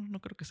 pero no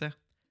creo que sea.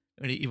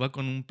 Iba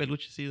con un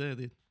peluche así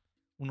de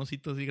un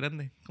osito así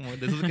grande, como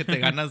de esos que te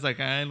ganas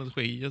acá en los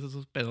jueguillos,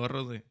 esos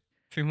pedorros de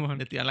Simón.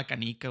 tirar la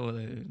canica o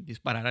de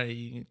disparar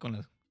ahí con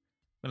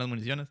las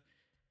municiones.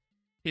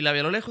 Y la vi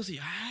a lo lejos y,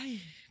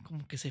 ay,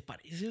 como que se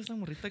parece a esa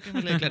morrita que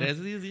me le declaré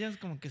hace 10 días,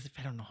 como que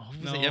pero no,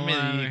 pues No ella me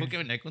dijo mames. que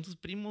venía con sus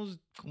primos,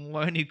 ¿cómo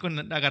va a venir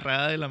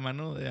agarrada de la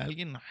mano de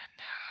alguien? No,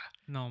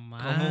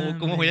 No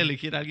 ¿cómo voy a mames.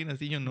 elegir a alguien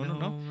así? Yo, no.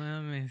 No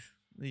mames.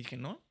 Y dije,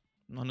 no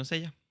es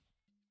ella.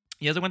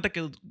 Y haz de cuenta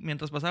que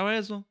mientras pasaba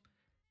eso,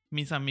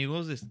 mis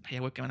amigos, ay,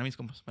 güey, que van a mis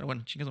compas, pero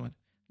bueno, chingas, man.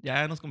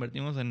 Ya nos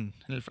convertimos en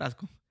el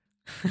frasco.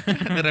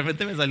 De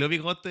repente me salió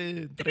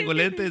bigote, traigo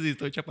lentes y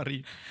estoy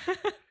chaparrillo.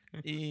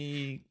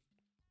 Y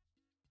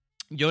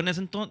yo en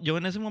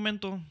ese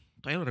momento,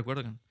 todavía lo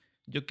recuerdo, cabrón,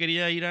 yo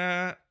quería ir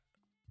a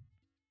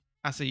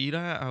seguir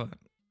a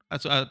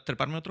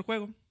treparme a otro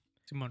juego.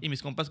 Simón. Y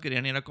mis compas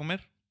querían ir a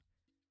comer.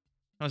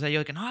 O sea, yo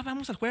de que no,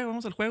 vamos al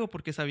juego,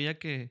 porque sabía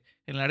que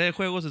en el área de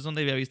juegos es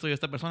donde había visto yo a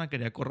esta persona,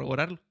 quería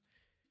corroborarlo.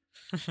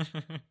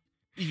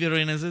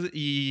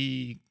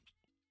 Y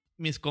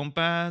mis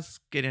compas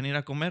querían ir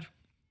a comer.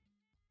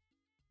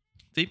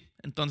 Sí,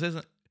 entonces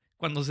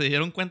cuando se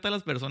dieron cuenta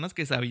las personas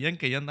que sabían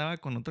que ella andaba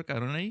con otro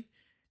cabrón ahí,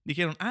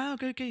 dijeron,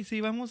 ok,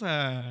 sí, vamos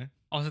a...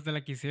 O sea, te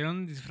la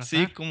quisieron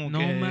disfrazar. Sí, como no,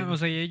 que... mames. O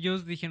sea, y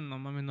ellos dijeron, no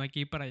mames, no hay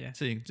que ir para allá.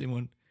 Sí,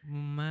 Simón. No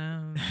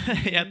mames.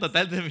 Ya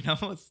total,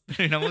 terminamos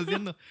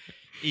viendo.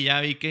 Y ya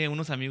vi que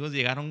unos amigos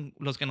llegaron,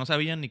 los que no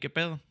sabían ni qué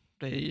pedo.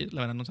 Ellos,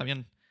 la verdad, no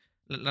sabían.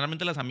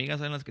 Realmente las amigas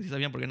eran las que sí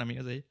sabían porque eran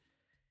amigas de ella.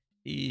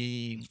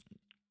 Y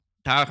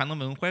estaba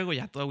bajándome de un juego,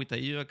 ya todo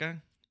agüitadillo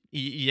acá.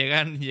 Y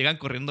llegan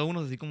corriendo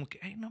unos así como que,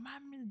 ay, no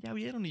mames, ya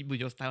vieron. Y pues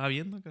yo estaba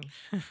viendo, cabrón.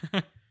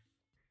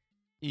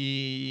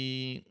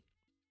 Y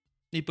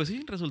pues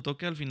sí, resultó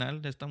que al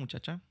final esta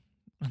muchacha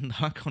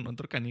andaba con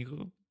otro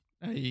canijo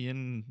ahí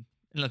en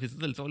En las fiestas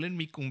del sol en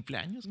mi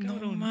cumpleaños, No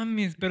cabrón.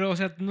 mames, pero, o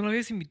sea, no lo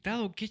habías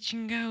invitado. ¿Qué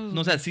chingados?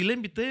 No, o sea, güey? sí le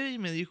invité y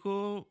me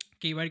dijo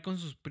Que iba a ir con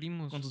sus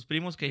primos. con sus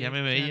primos que ya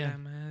me Vete a la veía.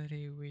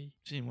 madre, güey.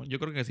 Sí, yo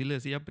creo que así le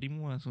decía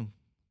primo a su...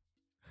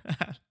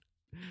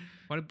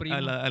 ¿Cuál primo?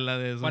 a la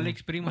de su... ¿Cuál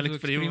exprimo? ¿Cuál Su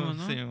exprimo? exprimo,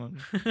 ¿no? Sí,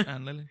 mon.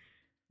 Ándale.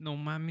 No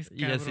mames,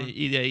 Y así, cabrón.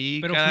 y de ahí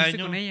Pero cada fuiste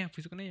año... con ella,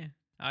 fuiste con ella.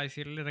 A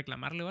decirle,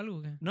 reclamarle o algo,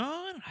 güey.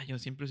 No, yo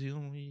siempre he sido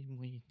muy,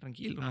 muy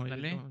tranquilo, ¿no?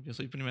 Ándale. Yo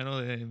soy primero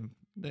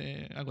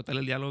de agotar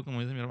el diálogo, como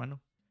dice mi hermano.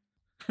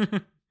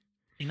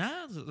 Y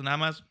nada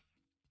más.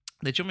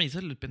 De hecho, me hice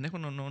el pendejo,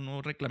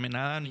 no reclamé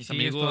nada, ni mis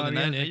 ¿Sigues amigos, ni todavía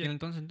nada, ni desde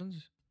aquel ella.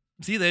 entonces?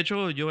 Sí, de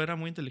hecho, yo era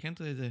muy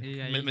inteligente Y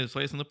desde... ahí- Me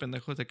estoy haciendo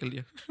pendejo desde aquel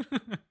día.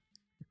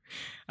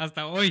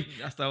 Hasta hoy.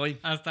 Hasta hoy.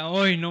 Hasta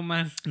hoy, no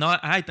más. No,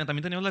 y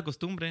también teníamos la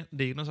costumbre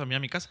de irnos a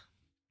mi casa.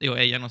 Digo,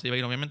 ella no se iba a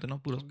ir, obviamente,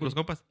 ¿no? Puros Ok.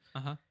 compas.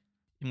 Ajá.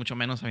 Y mucho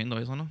menos sabiendo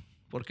eso, ¿no?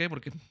 ¿Por qué?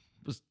 Porque,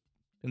 pues,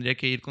 tendría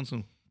que ir con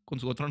su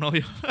otro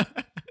novio.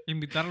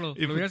 Invitarlo.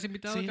 Y ¿Lo fue- hubieras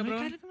invitado, sí, cabrón?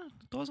 cállate, no,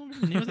 todos son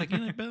bienvenidos aquí,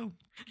 no hay pedo.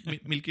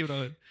 Milky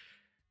Brother.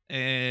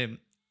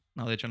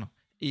 No, de hecho no.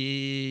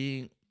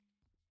 Y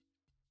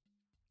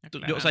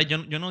o sea, yo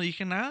no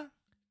dije nada.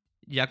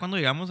 Ya cuando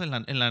llegamos en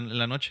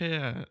la noche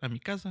a mi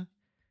casa,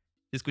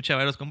 escuché a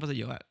varios compas de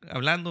yo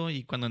hablando.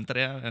 Y cuando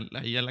entré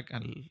ahí a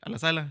la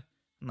sala,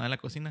 no a la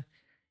cocina,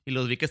 y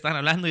los vi que estaban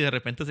hablando y de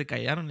repente se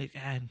callaron. Le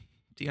dije,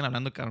 sigan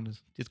hablando,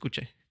 cabrones. Sí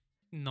escuché.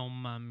 No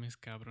mames,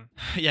 cabrón.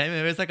 Y ahí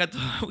me ves acá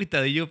todo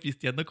agüitadillo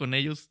pisteando con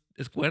ellos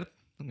Squirt,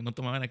 aunque no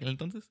tomaban en aquel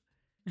entonces.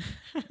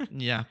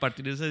 Y ya, a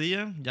partir de ese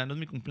día, ya no es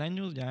mi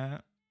cumpleaños,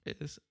 ya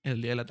es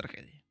el día de la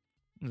tragedia.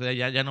 O sea,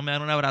 ya no me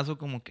dan un abrazo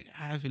como que,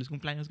 feliz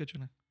cumpleaños, qué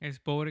chuna. Es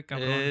pobre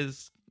cabrón.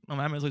 No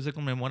mames, hoy se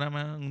conmemora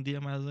un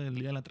día más del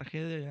día de la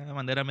tragedia, ya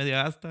bandera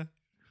media asta.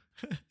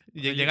 Y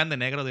Oye. llegan de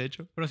negro, de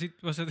hecho. Pero sí,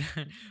 o sea,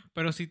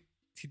 pero sí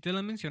te lo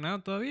han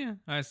mencionado todavía.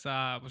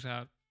 Hasta, o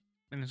sea,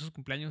 en esos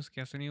cumpleaños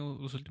que has tenido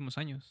los últimos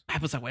años.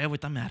 Pues a huevo,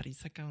 ahorita me da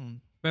risa,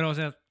 cabrón. Pero, o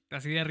sea,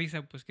 así de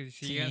risa, pues que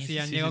si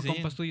han llegado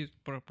compas tuyos.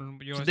 Por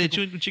ejemplo, yo De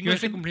hecho, un chingo yo de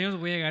este gente... cumpleaños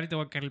voy a llegar y te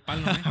voy a caer el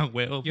palo, ¿eh?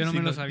 huevo, Yo no sí,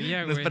 me lo sabía,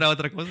 No güey. esperaba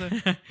otra cosa.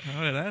 No,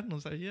 ¿verdad?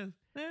 No sabías.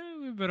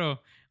 Güey,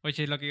 pero,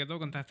 oye, lo que yo te voy a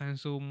contar también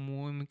estuvo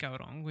muy, muy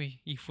cabrón,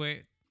 güey. Y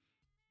fue...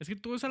 Es que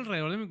todo es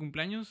alrededor de mi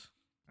cumpleaños.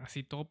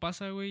 Así todo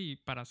pasa, güey. Y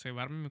para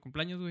cebarme mi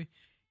cumpleaños, güey.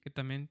 Que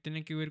también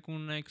tiene que ver con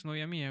una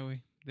exnovia mía,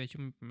 güey. De hecho,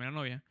 mi primera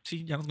novia.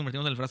 Sí, ya nos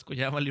convertimos en el frasco,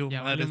 ya valió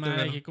Ya madre vale madre,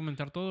 hay pedo. que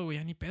comentar todo, güey.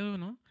 Ya ni pedo,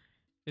 ¿no?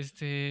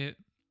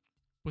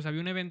 Pues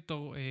había un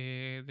evento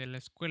de la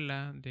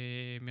escuela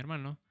de mi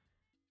hermano.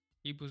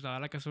 Y pues daba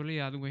la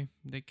casualidad, güey,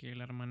 de que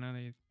la hermana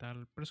de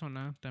tal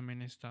persona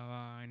también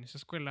estaba en esa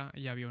escuela.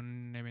 Y había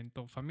un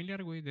evento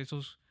familiar, güey, de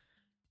esos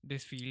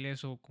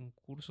desfiles o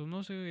concursos,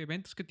 no sé,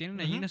 eventos que tienen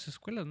ahí en Ujú. las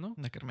escuelas, ¿no?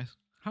 Una kermés.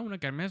 Una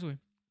kermés, güey.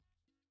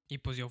 Y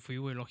pues yo fui,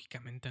 güey,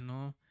 lógicamente,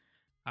 ¿no?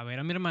 A ver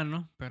a mi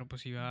hermano, pero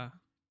pues iba,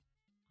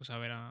 pues a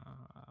ver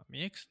a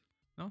mi ex,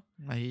 ¿no?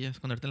 Ahí ya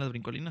esconderte en las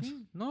brincolinas.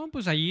 Sí, no,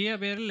 pues allí a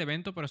ver el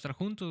evento para estar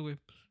juntos, güey.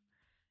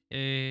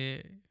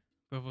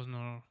 Pues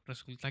no,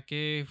 resulta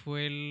que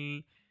fue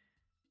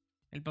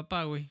el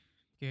papá, güey,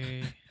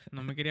 que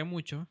no me quería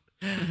mucho.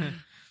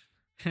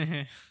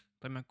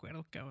 Pues me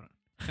acuerdo, cabrón.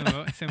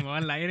 Se me va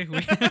al aire,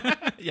 güey.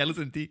 Ya lo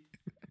sentí.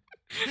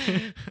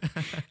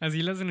 Así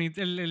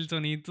el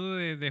sonito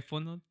de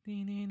fondo.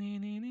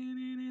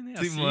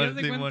 Así, Simón, haz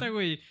de cuenta, Simón.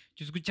 güey.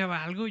 Yo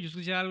escuchaba algo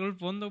al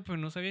fondo, pero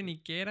no sabía ni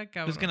qué era,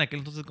 cabrón. Pues es que en aquel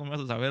entonces, ¿cómo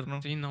vas a saber,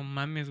 no? Sí, no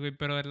mames, güey.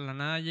 Pero de la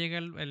nada llega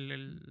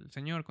el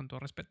señor, con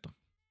todo respeto.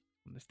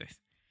 Donde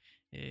estés.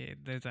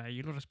 Desde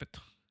ahí lo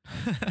respeto.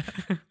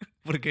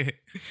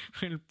 Porque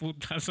El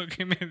putazo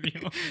que me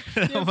dio.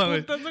 No El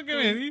mames. putazo que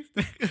me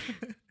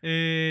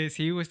diste.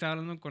 Sí, güey, estaba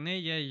hablando con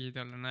ella y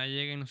de la nada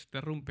llega y nos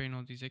interrumpe y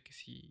nos dice que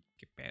sí,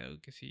 qué pedo,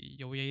 que sí,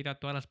 yo voy a ir a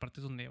todas las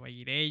partes donde va a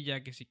ir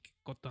ella, que sí, qué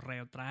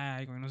cotorreo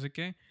traigo y no sé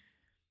qué.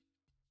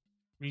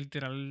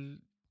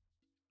 Literal,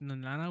 no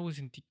nada, güey,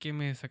 sentí que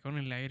me sacaron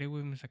el aire,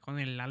 güey, me sacaron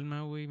el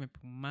alma, güey, me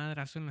pegó un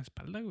madrazo en la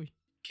espalda, güey.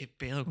 ¿Qué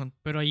pedo con...?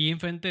 Pero ahí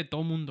enfrente de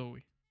todo mundo,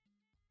 güey.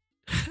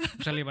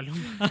 O sea, le valió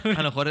A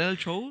lo mejor era el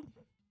show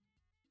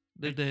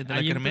de la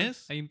Ahí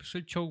kermés. Ahí empezó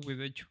el show, güey,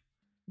 de hecho.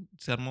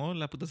 Se armó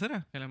la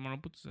putacera. El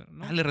hermano puto,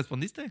 ¿no? ¿Le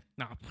respondiste?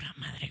 No, pura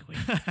madre, güey.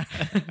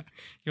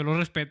 Yo lo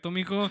respeto,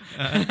 mijo.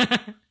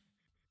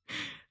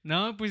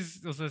 No,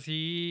 pues, o sea,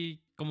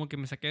 sí, como que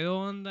me saqué de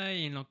onda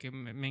y en lo que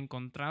me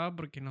encontraba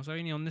porque no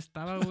sabía ni dónde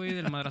estaba, güey,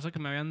 del madrazo que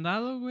me habían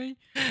dado, güey.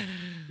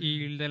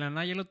 Y de la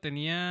nada ya lo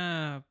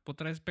tenía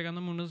otra vez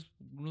pegándome unos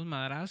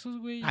madrazos,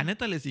 güey.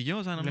 Neta, le siguió,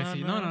 o sea,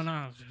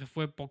 No,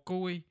 fue poco,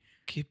 güey.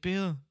 ¿Qué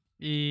pedo?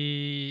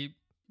 Y...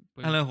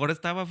 pues, A lo mejor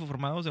estaba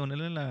formado según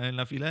él en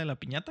la fila de la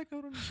piñata,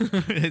 cabrón.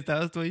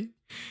 ¿Estabas tú ahí?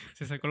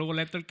 se sacó el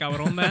boleto el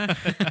cabrón, ¿verdad?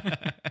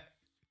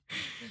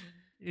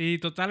 Y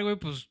total, güey,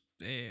 pues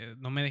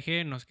no me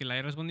dejé, no es que la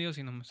haya respondido,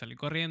 sino me salí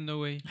corriendo,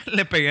 güey.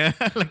 Le pegué a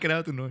la que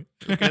era tu novia.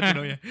 La que era tu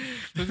novia.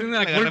 Tú tienes Le la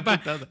agarré culpa.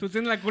 putazo. Tú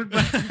tienes la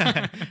culpa.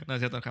 No es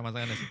cierto, jamás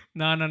hagan eso.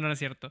 No es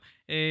cierto.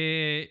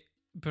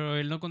 Pero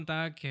él no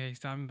contaba que ahí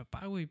estaba mi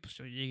papá, güey. Pues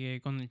yo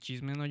llegué con el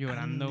chisme, ¿no?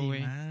 Llorando, Ande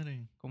güey.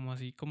 madre. Como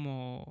así,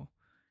 como...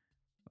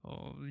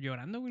 O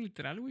llorando, güey,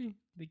 literal, güey.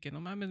 De que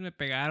no mames, me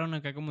pegaron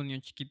acá como niño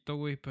chiquito,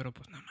 güey. Pero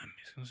pues no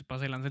mames, no se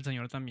pasa de lanza el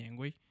señor también,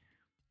 güey.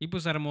 Y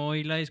pues se armó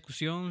ahí la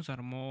discusión, se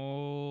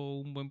armó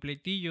un buen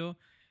pleitillo.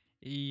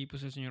 Y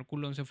pues el señor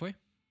culón se fue.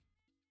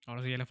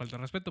 Ahora sí ya le falta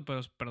respeto,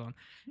 pero perdón.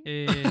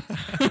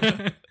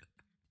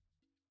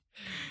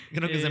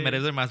 Creo que se Eh,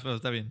 merece más, pero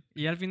está bien.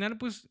 y al final,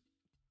 pues,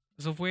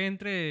 eso fue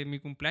entre mi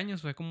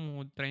cumpleaños, fue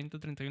como 30,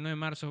 31 de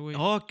marzo, güey.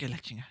 Oh, que la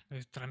chinga.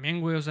 Pues, también,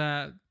 güey, o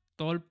sea,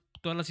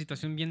 toda la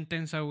situación bien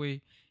tensa,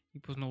 güey. Y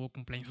pues no hubo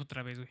cumpleaños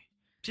otra vez, güey.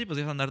 Sí, pues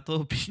ibas a andar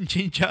todo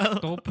pinche hinchado.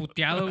 Todo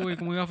puteado, güey,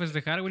 ¿cómo iba a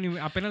festejar, güey?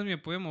 Apenas me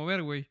pude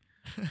mover, güey.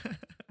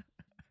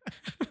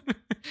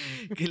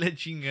 Que la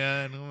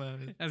chingada, no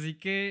mames. Así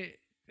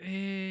que,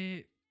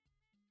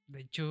 de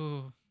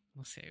hecho,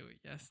 no sé, güey,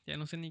 ya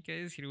no sé ni qué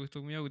decir, güey,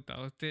 estoy muy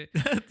agotado.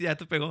 Ya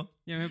te pegó.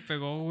 Ya me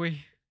pegó,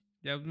 güey.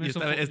 Ya me Y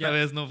esta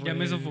vez no fue. Ya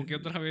me sofoqué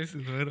otra vez.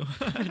 Número.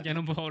 Ya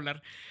no puedo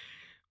hablar.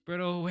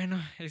 Pero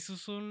bueno, esas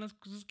son las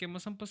cosas que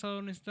más han pasado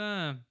en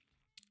esta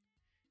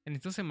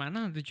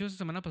semana. De hecho, esta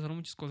semana pasaron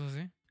muchas cosas,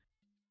 ¿eh?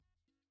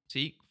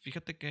 Sí,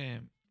 fíjate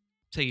que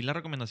seguí las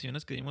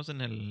recomendaciones que dimos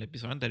en el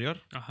episodio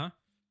anterior. Ajá.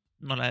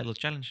 No la de los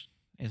challenge.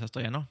 Esas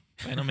todavía no.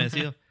 Todavía no me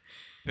decido.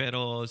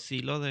 Pero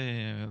sí lo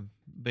de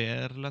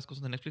ver las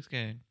cosas de Netflix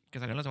que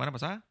salieron la semana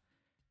pasada.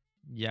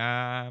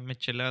 Ya me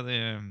eché la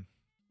de...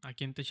 ¿A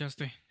quién te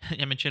echaste?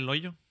 Ya me eché el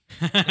hoyo.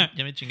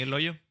 Ya me chingué el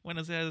hoyo. Bueno,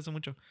 eso ya hace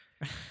mucho.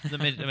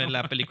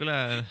 La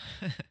película...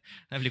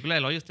 La película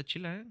del hoyo está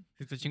chila, ¿eh?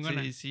 Está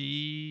chingona. Sí,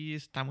 sí,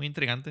 está muy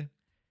intrigante.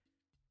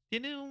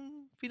 Tiene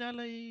un final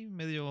ahí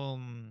medio...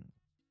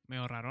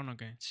 Medio raro, ¿no?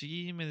 ¿Qué?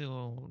 Sí,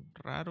 medio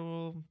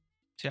raro.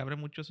 Se abre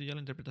mucho así ya la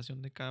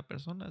interpretación de cada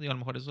persona. Digo, a lo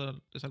mejor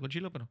eso es algo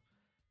chilo, pero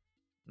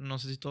no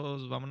sé si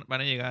todos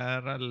van a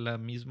llegar a la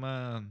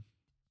misma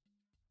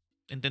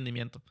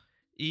entendimiento.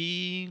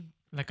 Y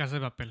La Casa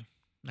de Papel.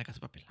 La Casa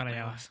de Papel. Para allá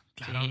Huevo. vas.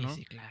 Claro, Sí, ¿no?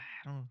 sí,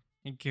 claro.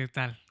 ¿Y qué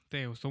tal?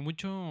 ¿Te gustó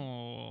mucho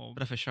o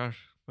Profesor.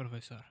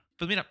 profesor?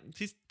 Pues mira,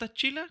 sí está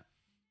chila.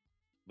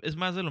 Es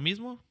más de lo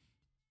mismo.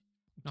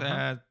 O Ajá.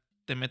 sea,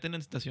 te meten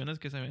en situaciones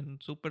que se ven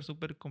súper,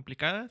 súper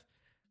complicadas.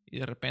 Y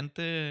de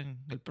repente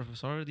el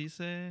profesor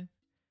dice,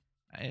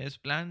 es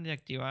plan de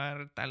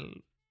activar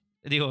tal...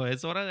 Digo,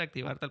 es hora de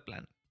activar tal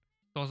plan.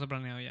 Todo está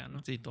planeado ya,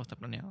 ¿no? Sí, todo está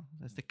planeado.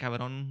 Este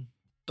cabrón,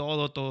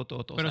 todo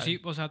Pero sabe. sí,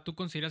 o sea, ¿tú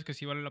consideras que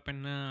sí vale la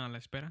pena la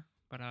espera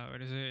para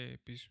ver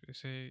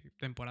ese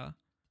temporada?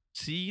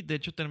 Sí, de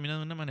hecho termina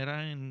de una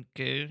manera en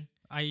que...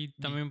 Hay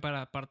también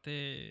para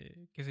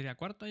parte, ¿qué sería?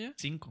 ¿Cuarta ya?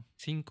 5.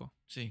 5.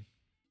 Sí.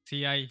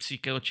 Sí hay. Sí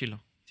quedó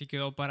chilo. Sí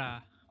quedó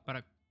para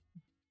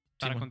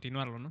Simón.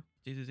 continuarlo, ¿no?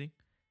 Sí.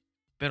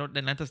 Pero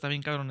de neta está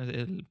bien cabrón.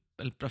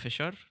 El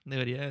profesor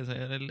debería de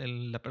ser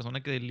la persona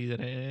que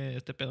lidere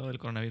este pedo del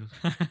coronavirus.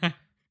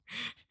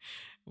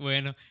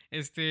 Bueno,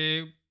 pues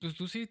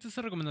tú sí diste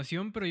esa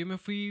recomendación, pero yo me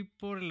fui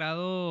por el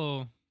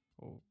lado,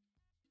 o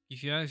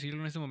quisiera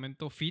decirlo en ese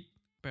momento, fit,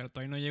 pero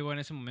todavía no llegó en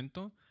ese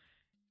momento.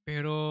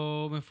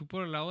 Pero me fui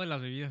por el lado de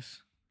las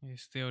bebidas.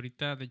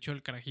 Ahorita, de hecho,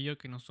 el carajillo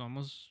que nos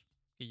tomamos,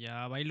 que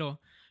ya bailó,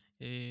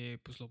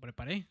 pues lo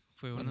preparé.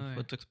 Fue Bueno,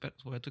 fue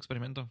tu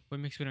experimento. fue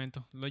mi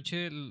experimento. Lo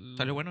hice.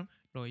 ¿Salió bueno?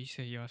 Lo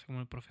hice, ya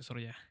como el profesor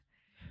ya.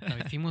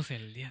 Lo hicimos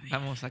el día de ayer.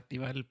 Vamos a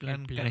activar el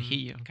plan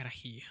carajillo.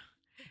 Carajillo.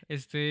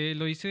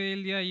 Lo hice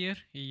el día de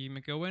ayer y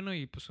me quedó bueno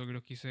y pues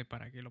lo quise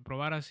para que lo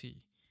probaras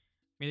y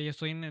mira, ya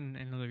estoy en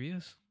las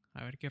bebidas.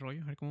 A ver qué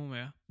rollo, a ver cómo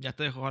me va. Ya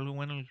te dejó algo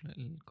bueno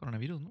el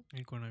coronavirus, ¿no?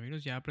 El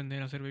coronavirus, ya aprender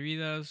a hacer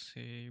bebidas,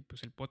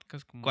 pues el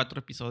podcast como... 4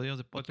 episodios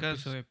de 4 podcast.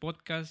 episodios de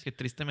podcast. Que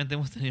tristemente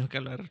hemos tenido que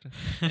hablar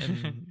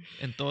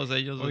en todos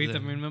ellos. Oye,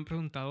 también me han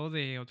preguntado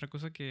de otra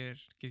cosa que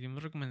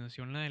dimos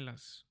recomendación, la de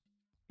las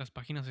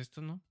páginas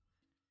estas, ¿no?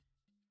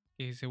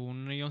 Que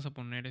según íbamos a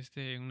poner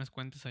unas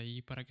cuentas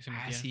ahí para que se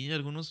metieran. Sí,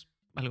 algunos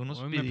Oye, me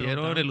pidieron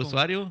preguntaron el como-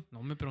 usuario.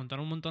 No, me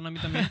preguntaron un montón a mí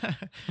también.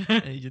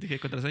 Y yo dije,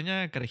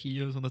 contraseña,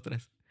 carajillo, 1, 2,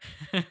 3.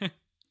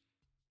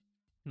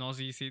 No,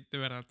 sí, de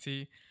verdad,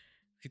 sí.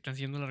 Sí están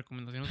siendo las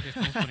recomendaciones que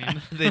estamos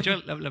poniendo. De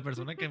hecho, la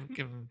persona que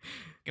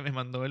me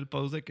mandó el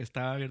post de que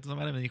estaba abierto esa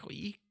madre me dijo,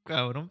 ¡y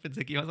cabrón!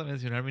 Pensé que ibas a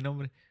mencionar mi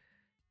nombre.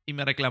 Y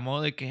me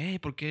reclamó de que, hey,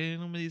 ¿por qué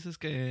no me dices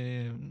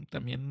que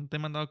también te he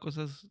mandado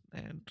cosas,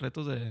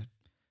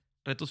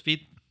 retos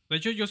fit? De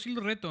hecho, yo sí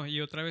lo reto. Y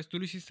otra vez, tú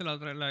lo hiciste la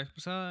vez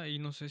pasada y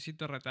no sé si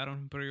te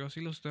retaron. Pero yo sí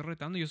lo estoy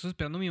retando. Yo estoy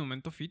esperando mi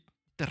momento fit.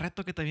 Te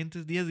reto que te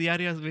avientes 10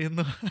 diarias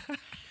viendo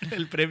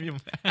el premium.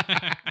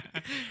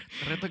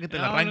 Te reto que te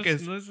lo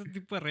arranques. No es ese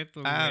tipo de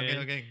reto,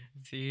 Ok.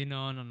 Sí,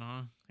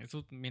 no.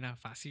 Eso, mira,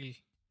 fácil.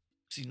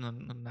 Sí, no,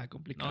 nada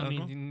complicado,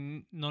 ¿no?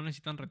 No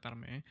necesitan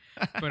retarme, ¿eh?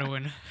 Pero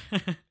bueno.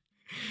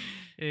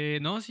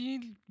 No,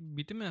 sí,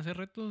 invíteme a hacer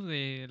retos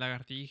de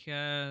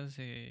lagartijas.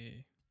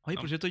 Oye,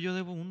 por cierto, yo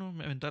debo uno.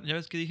 Ya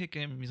ves que dije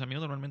que mis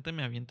amigos normalmente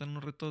me avientan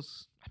unos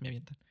retos. Me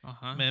avientan.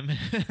 Ajá.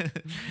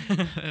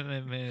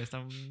 Me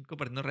están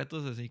compartiendo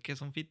retos así que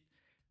son fit.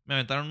 Me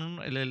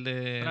aventaron el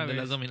de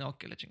las dominadas.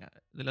 Que la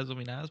chingada. De las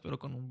dominadas, pero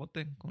con un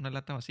bote, con una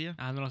lata vacía.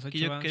 No lo has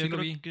hecho, Que yo sí lo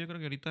vi. creo que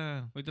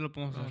ahorita Ahorita lo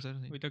podemos vamos a hacer.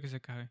 hacer, sí. Ahorita que se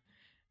acabe.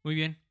 Muy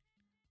bien.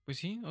 Pues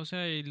sí, o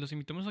sea, y los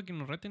invitamos a que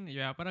nos reten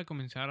ya para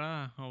comenzar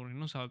a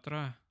unirnos a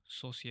otra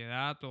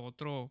sociedad o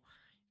otro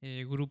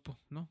grupo,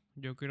 ¿no?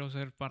 Yo quiero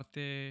ser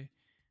parte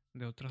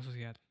de otra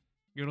sociedad.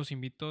 Yo los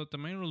invito,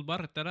 también los voy a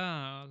retar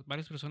a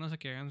varias personas a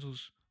que hagan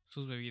sus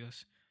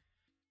bebidas.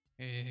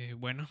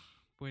 Bueno,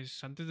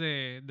 pues antes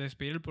de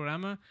despedir el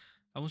programa,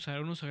 vamos a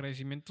dar unos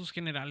agradecimientos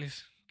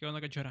generales. ¿Qué onda,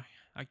 Cachora?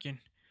 ¿A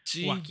quién?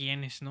 O a Sí,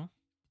 quiénes, ¿no?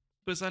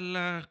 pues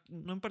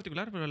no en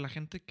particular, pero a la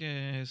gente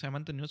que se ha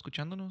mantenido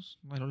escuchándonos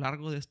a lo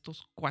largo de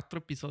estos 4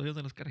 episodios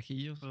de Los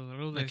Carajillos. A lo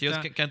largo de Aquellos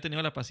esta, que han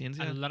tenido la a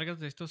paciencia. las largas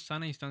de esta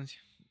sana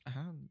distancia.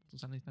 Ajá,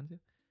 sana distancia.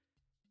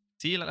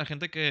 Sí, la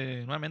gente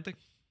que, nuevamente,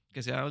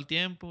 que se ha dado el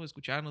tiempo,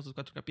 escucharnos los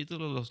 4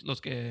 capítulos,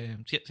 los que,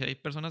 si hay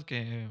personas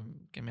que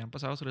me han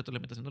pasado sobre la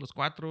implementación de los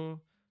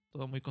 4,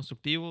 todo muy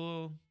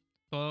constructivo.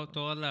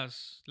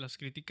 Todas las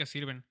críticas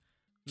sirven.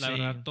 La Sí,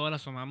 verdad, todas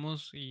las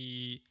tomamos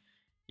y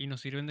nos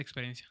sirven de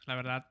experiencia. La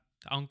verdad,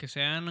 aunque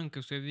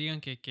ustedes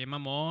digan que qué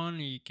mamón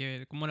y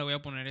que cómo le voy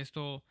a poner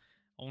esto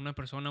a una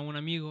persona, a un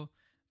amigo,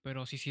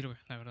 pero sí sirve,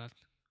 la verdad.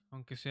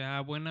 Aunque sea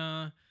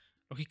buena,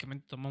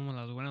 lógicamente tomamos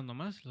las buenas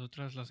nomás, las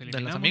otras las ¿de las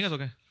eliminamos. amigas o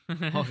qué?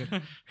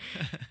 Ok.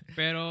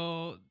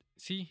 Pero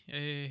sí,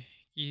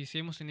 y sí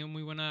hemos tenido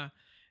muy buena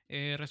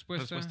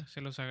respuesta.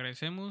 Se los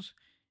agradecemos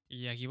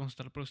y aquí vamos a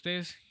estar por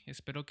ustedes.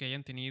 Espero que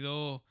hayan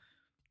tenido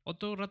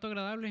otro rato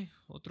agradable,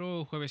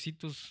 otro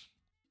juevesitos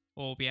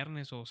o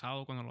viernes o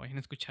sábado cuando lo vayan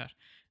a escuchar.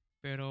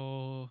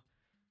 Pero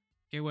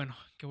qué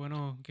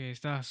bueno que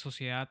esta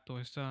sociedad o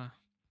esta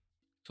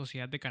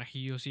sociedad de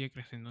carajillos sigue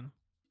creciendo, ¿no?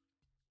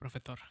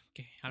 Profesor,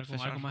 que algo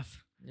Profesor.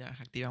 más. Ya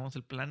activamos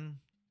el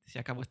plan. Se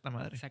acabó esta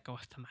madre. Se acabó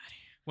esta madre.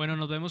 Bueno,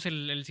 nos vemos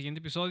el siguiente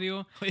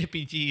episodio. Oye,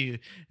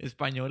 pinche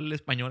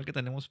español que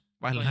tenemos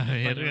para la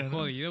Español verga, ¿no?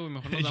 jodido, güey.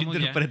 Mejor nos vamos ya.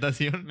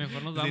 Interpretación.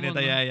 Mejor nos Sí, vamos,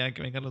 neta, ¿no? ya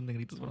que vengan los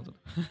negritos por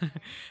nosotros.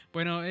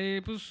 Bueno,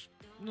 pues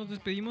nos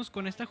despedimos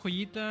con esta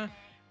joyita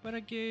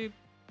para que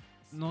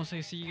no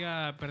se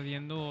siga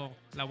perdiendo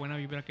la buena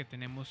vibra que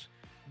tenemos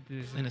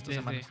En estas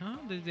semanas.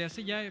 desde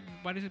hace ya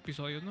varios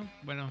episodios, ¿no?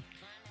 Bueno,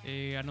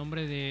 a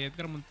nombre de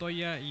Edgar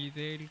Montoya y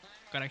del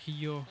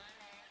carajillo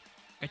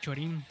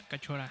Cachorín,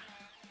 Cachora,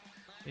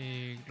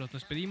 los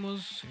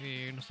despedimos,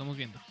 nos estamos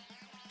viendo.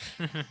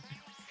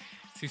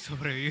 Si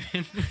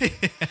sobreviven.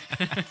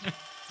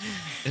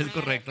 Es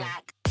correcto.